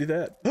hell did you do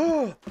that?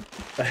 Oh!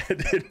 I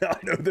did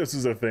not know this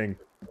was a thing.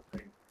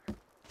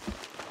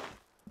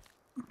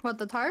 What,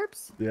 the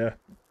tarps? Yeah.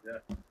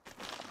 I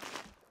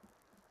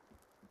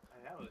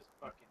know this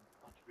fucking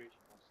contribution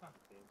was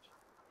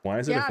Why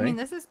is it a Yeah, thing? I mean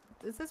this is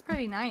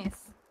pretty nice.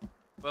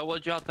 Well,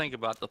 what'd y'all think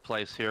about the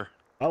place here?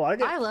 I like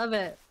it. I love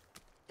it.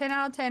 10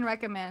 out of 10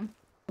 recommend.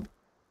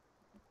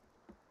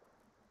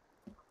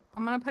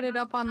 I'm gonna put it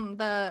up on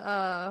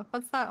the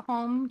what's that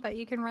home that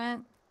you can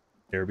rent?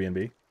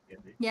 Airbnb.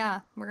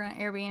 Yeah, we're gonna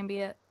Airbnb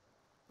it.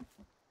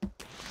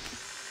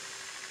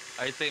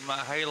 How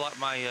you like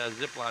my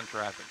zipline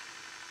traffic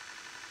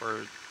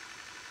for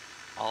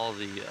all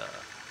the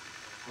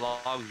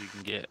logs you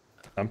can get?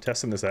 I'm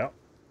testing this out.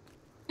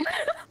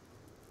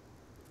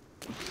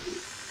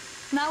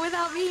 Not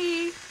without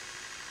me.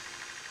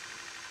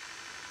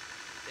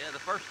 Yeah, the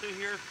first two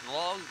here, the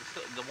logs.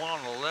 The one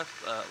on the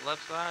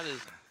left side is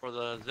for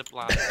the zip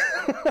line.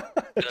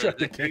 Tried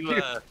to kick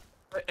you.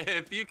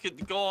 If you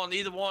could go on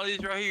either one of these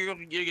right here,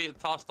 you get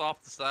tossed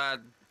off the side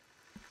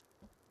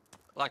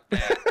like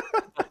that.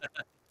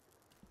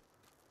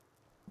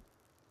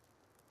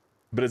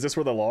 But is this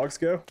where the logs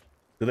go?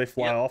 Do they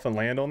fly Yep. off and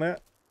land on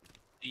that?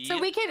 So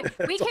we could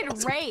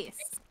race.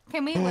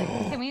 Can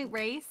we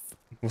race?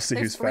 We'll see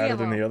There's who's 3 fatter of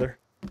than the them. other.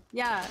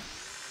 Yeah.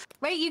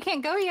 Wait, you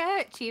can't go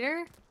yet,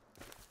 cheater.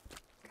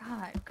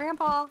 God,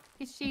 Grandpa,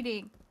 he's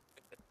cheating.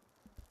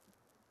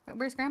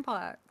 Where's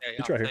Grandpa at? Yeah,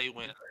 It's I'll right tell here. you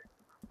when.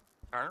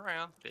 Turn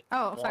around.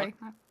 Oh, sorry.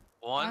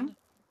 One,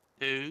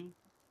 2,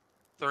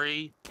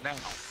 3, now.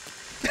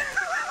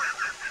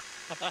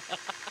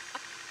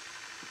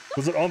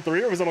 Was it on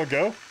 3 or was it on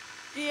go?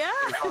 Yeah.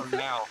 Oh,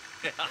 now.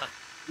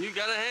 You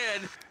got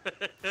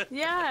ahead.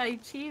 Yeah, he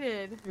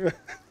cheated.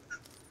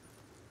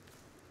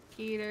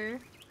 Cheater.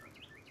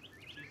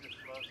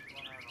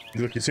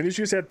 Look, as soon as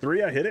you said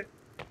 3, I hit it.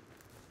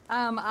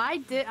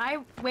 I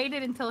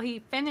waited until he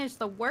finished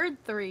the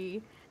word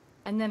 3,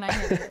 and then I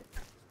hit it.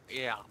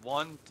 Yeah,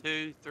 1,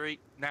 2, 3,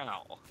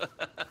 now.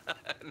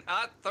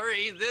 Not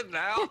 3, then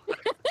now. All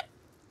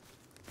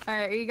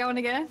right, are you going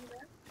again?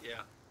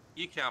 Yeah,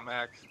 you count,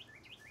 Max.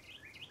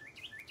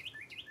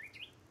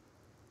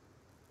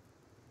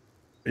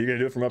 Are you gonna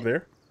do it from up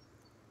there?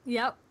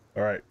 Yep.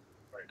 All right.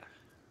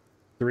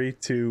 3,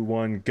 2,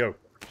 1, go.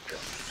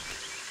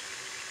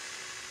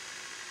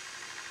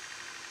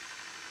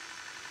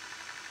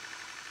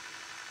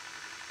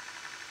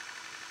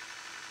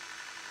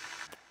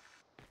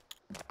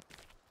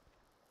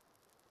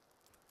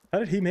 How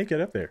did he make it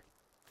up there?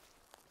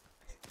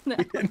 No.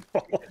 He didn't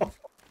fall off.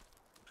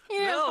 He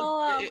didn't No,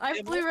 fall off. I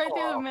it flew won't right fall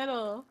through the off.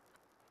 middle.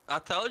 I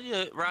told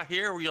you right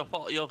here where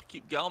you'll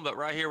keep going, but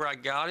right here where I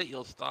got it,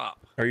 you'll stop.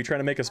 Are you trying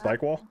to make a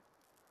spike wall?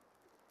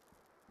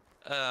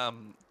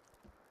 I'm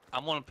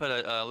gonna put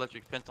an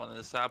electric fence on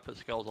the side, put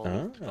skulls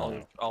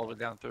all the way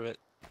down through it.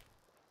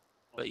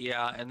 But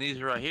yeah, and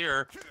these right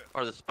here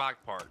are the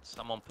spike parts.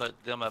 I'm gonna put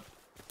them up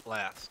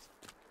last.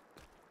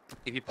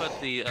 If you put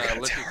the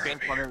electric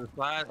fence on the other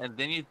side, and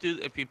then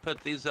if you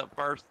put these up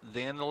first,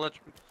 then the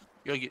electric,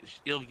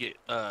 you'll get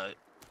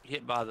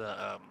hit by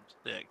the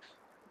sticks.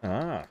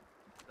 Ah.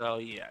 So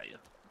yeah,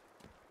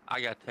 I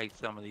gotta take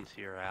some of these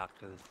here out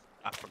because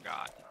I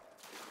forgot.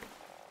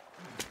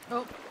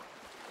 Oh.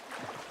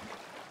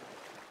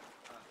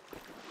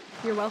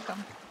 You're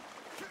welcome.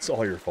 It's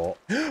all your fault.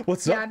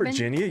 What's Yeah, up, I've been-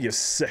 Virginia, you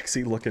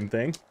sexy looking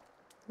thing?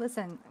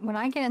 Listen, when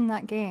I get in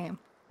that game,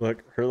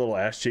 Look, her little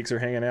ass cheeks are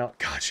hanging out.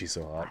 God, she's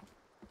so hot.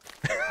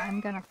 I'm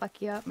gonna fuck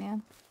you up,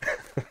 man.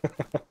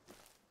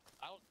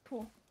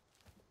 Cool.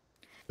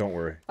 Don't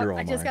worry, you're all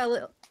I just mine.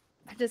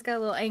 got a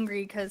little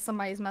angry because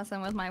somebody's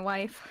messing with my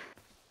wife.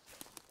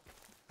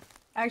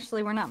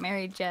 Actually, we're not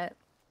married yet.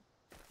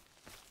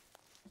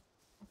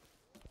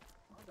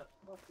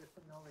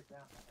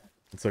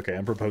 It's okay,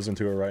 I'm proposing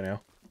to her right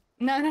now.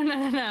 No.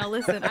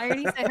 Listen, I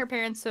already sent her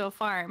parents to a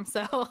farm,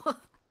 so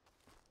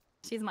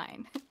she's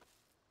mine.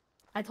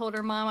 I told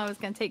her mom I was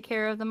gonna take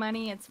care of the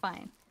money. It's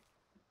fine.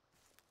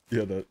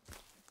 Yeah, the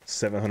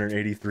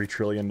 $783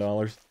 trillion.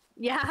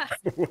 Yeah.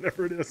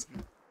 Whatever it is.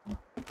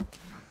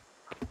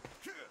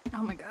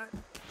 Oh my god.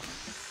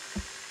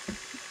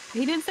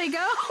 He didn't say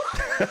go.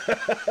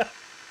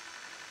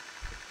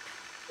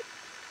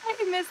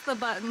 I missed the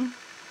button.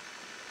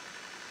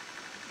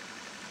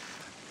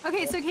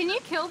 Okay, so can you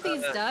kill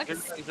these ducks?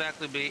 Couldn't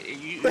exactly be.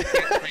 You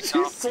can't take She's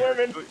off.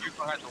 swimming. You're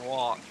gonna have to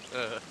walk.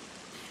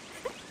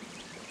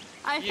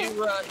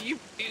 You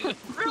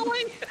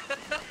really?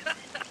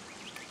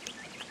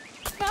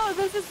 No,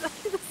 this is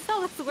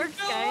how this works,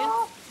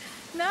 guys.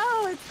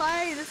 No, it's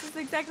fine. This is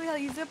exactly how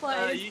you zip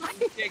line. You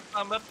can't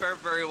climb up there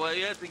very well.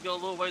 You have to go a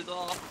little ways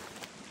off.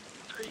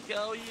 There you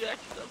go. You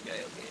actually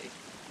okay.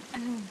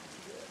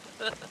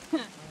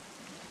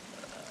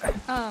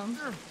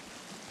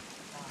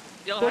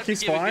 You'll Look, have to he's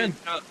give a flying.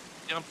 good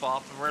jump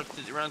off and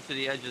run to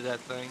the edge of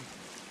that thing.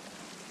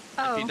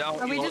 Oh, you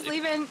don't, are we you just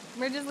won't- leaving?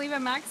 We're just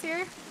leaving Max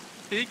here.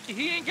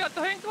 He ain't got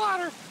the hang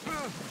glider.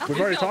 We've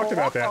already talked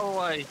about that. All the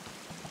way.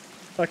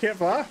 I can't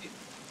fly.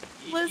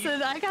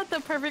 Listen, I got the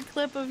perfect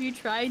clip of you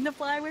trying to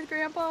fly with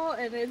Grandpa,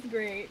 and it's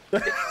great.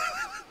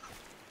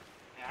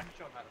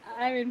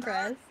 I'm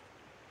impressed.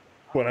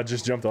 What, I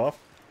just jumped off?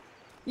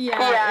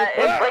 Yeah,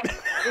 it's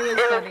it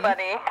was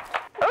funny.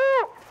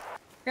 Ooh!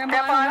 Grandpa,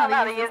 Grandpa, I don't know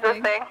how to use this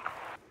thing. thing.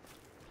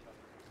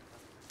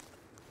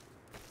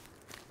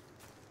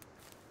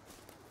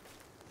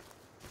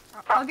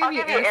 I'll give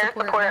you air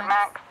support,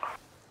 Max.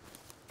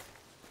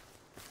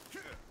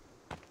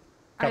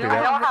 Copy I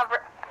that. don't have.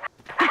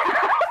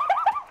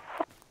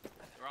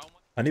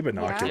 I need Yeah,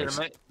 binoculars.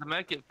 to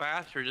make it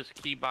faster, just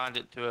key bind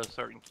it to a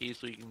certain key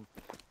so you can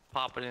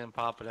pop it in and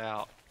pop it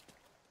out.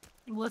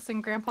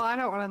 Listen, Grandpa, I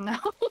don't want to know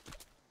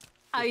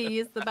how you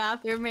use the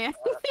bathroom, man.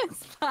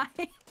 It's fine.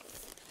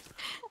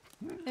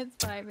 It's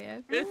fine,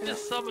 man. It's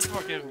just so much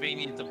more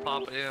convenient to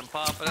pop it in and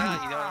pop it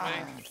out, you know what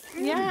I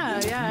mean?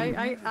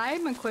 Yeah,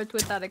 I'm equipped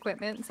with that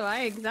equipment, so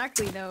I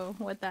exactly know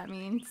what that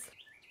means.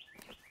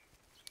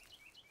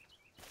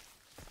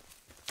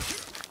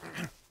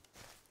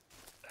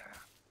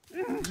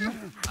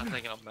 I'm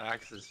thinking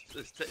Max is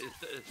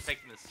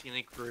taking the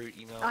scenic route,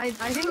 you know. I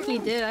think he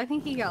did. I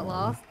think he got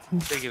lost.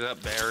 Picking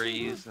up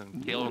berries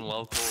and killing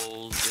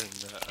locals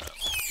and,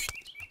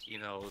 you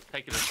know,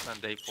 taking a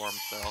Sunday for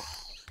himself.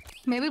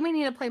 Maybe we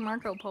need to play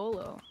Marco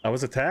Polo. I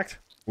was attacked.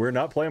 We're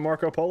not playing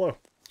Marco Polo.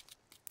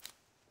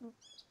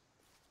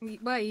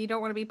 What, you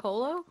don't want to be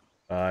Polo?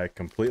 I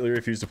completely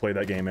refuse to play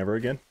that game ever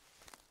again.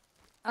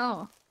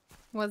 Oh.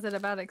 Was it a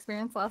bad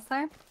experience last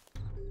time?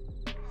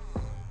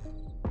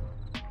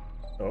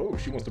 Oh,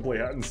 she wants to play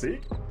hide and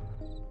seek?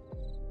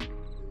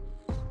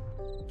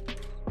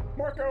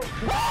 Marco!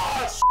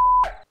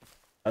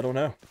 I don't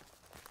know.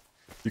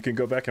 You can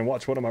go back and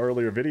watch one of my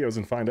earlier videos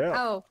and find out.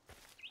 Oh.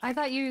 I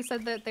thought you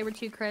said that they were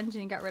too cringe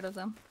and you got rid of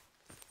them.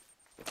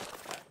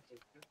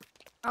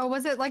 Oh,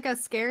 was it like a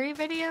scary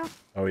video?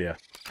 Oh, yeah.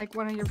 Like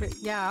one of your...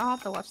 Yeah, I'll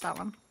have to watch that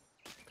one.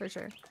 For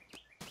sure.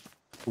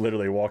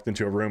 Literally walked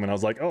into a room and I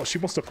was like, oh, she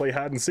wants to play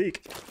hide and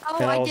seek. Oh,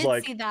 and I was did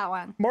like, see that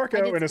one.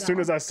 Marco, and as soon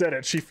as I said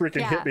it, she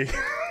freaking hit me.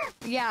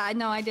 Yeah,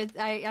 no, I did.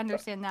 I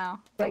understand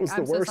now. That was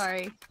the worst. So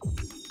sorry.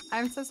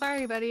 I'm so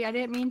sorry, buddy. I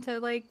didn't mean to,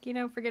 like, you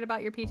know, forget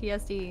about your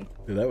PTSD.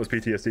 Dude, that was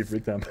PTSD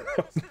freak time.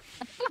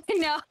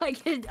 No, I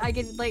could,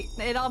 like,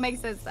 it all makes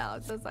sense now.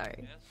 I'm so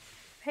sorry.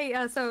 Hey,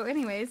 so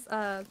anyways,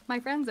 my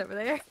friend's over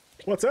there.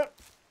 What's up?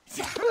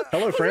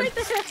 Hello, friend.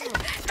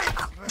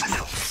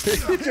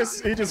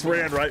 he just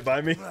ran right by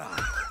me.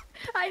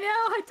 I know.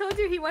 I told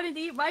you he wanted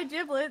to eat my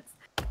giblets.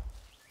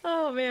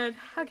 Oh man.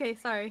 Okay,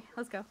 sorry.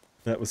 Let's go.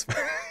 That was.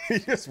 He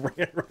just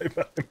ran right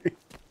by me.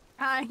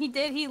 He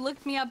did. He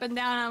looked me up and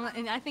down,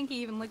 and I think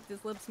he even licked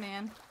his lips,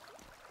 man.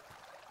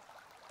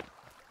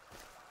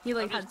 He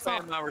like had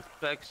salt. My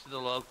respects to the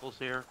locals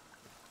here.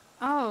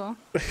 Oh.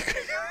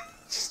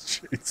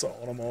 She's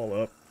sawing them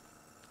all up.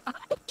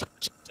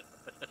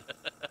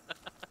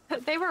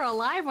 They were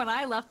alive when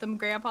I left them,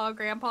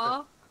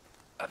 Grandpa.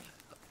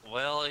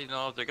 Well, you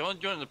know, if they're going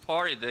to join the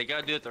party, they got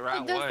to do it the right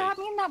way. Does that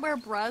mean that we're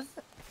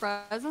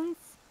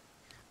presents?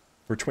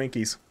 We're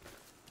Twinkies.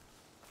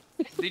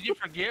 Did you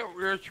forget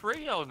we're a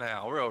trio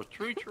now? We're a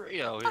true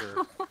trio here.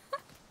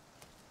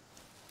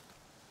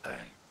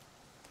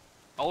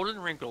 Old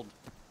and wrinkled.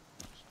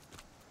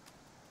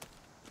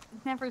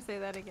 Never say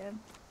that again.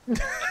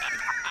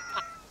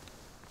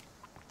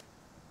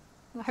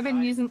 I've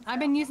been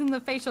using the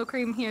facial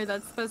cream here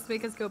that's supposed to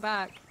make us go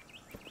back.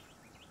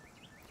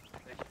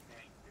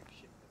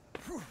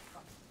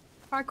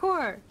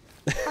 Parkour!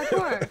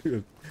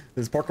 Parkour!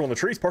 There's parkour on the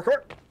trees,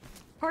 parkour!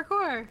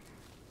 Parkour!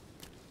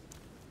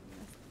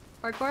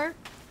 Parkour?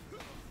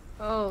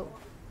 Oh,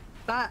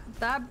 that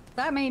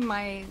made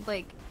my,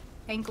 like,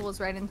 ankles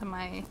right into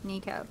my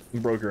kneecaps.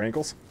 You broke your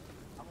ankles?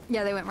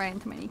 Yeah, they went right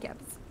into my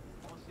kneecaps.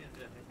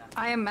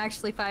 I am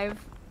actually five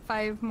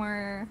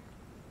more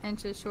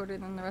inches shorter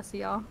than the rest of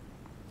y'all.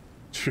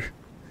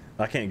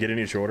 I can't get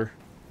any shorter.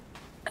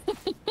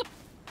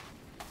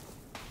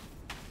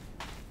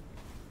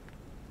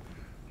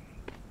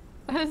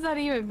 What does that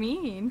even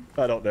mean?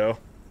 I don't know.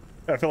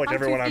 I feel like I'm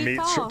everyone 2 I feet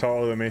meet's tall.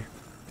 taller than me.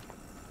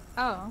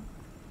 Oh.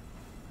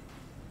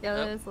 Yeah,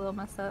 that Yep. is a little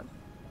messed up.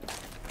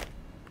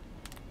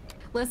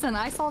 Listen,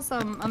 I saw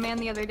a man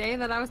the other day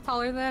that I was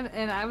taller than,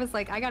 and I was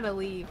like, I gotta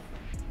leave.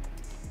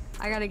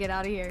 I gotta get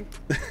out of here.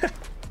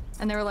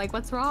 And they were like,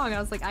 what's wrong? I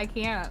was like, I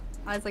can't.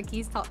 I was like,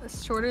 he's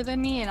shorter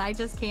than me, and I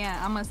just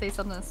can't. I'm gonna say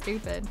something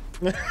stupid.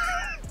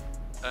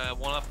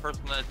 One up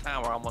person at a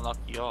time, or I'm gonna knock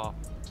you off.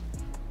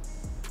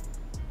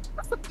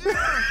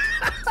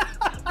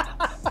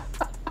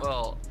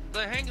 Well,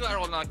 the hang glider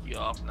will knock you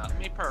off, not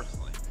me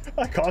personally.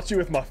 I caught you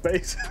with my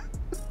face.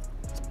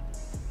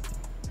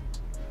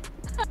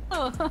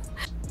 Oh,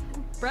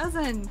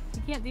 Brezen,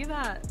 you can't do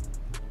that.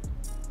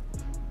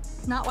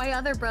 Not why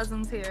other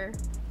Brezen's here.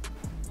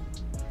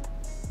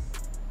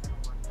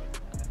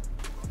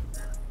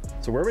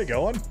 So where are we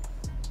going?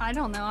 I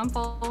don't know. I'm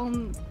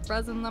following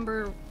Brezen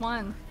number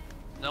 1.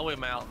 Snowy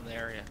Mountain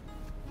area.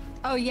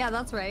 Oh yeah,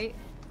 that's right.